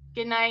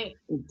 Good night.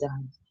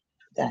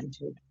 Done.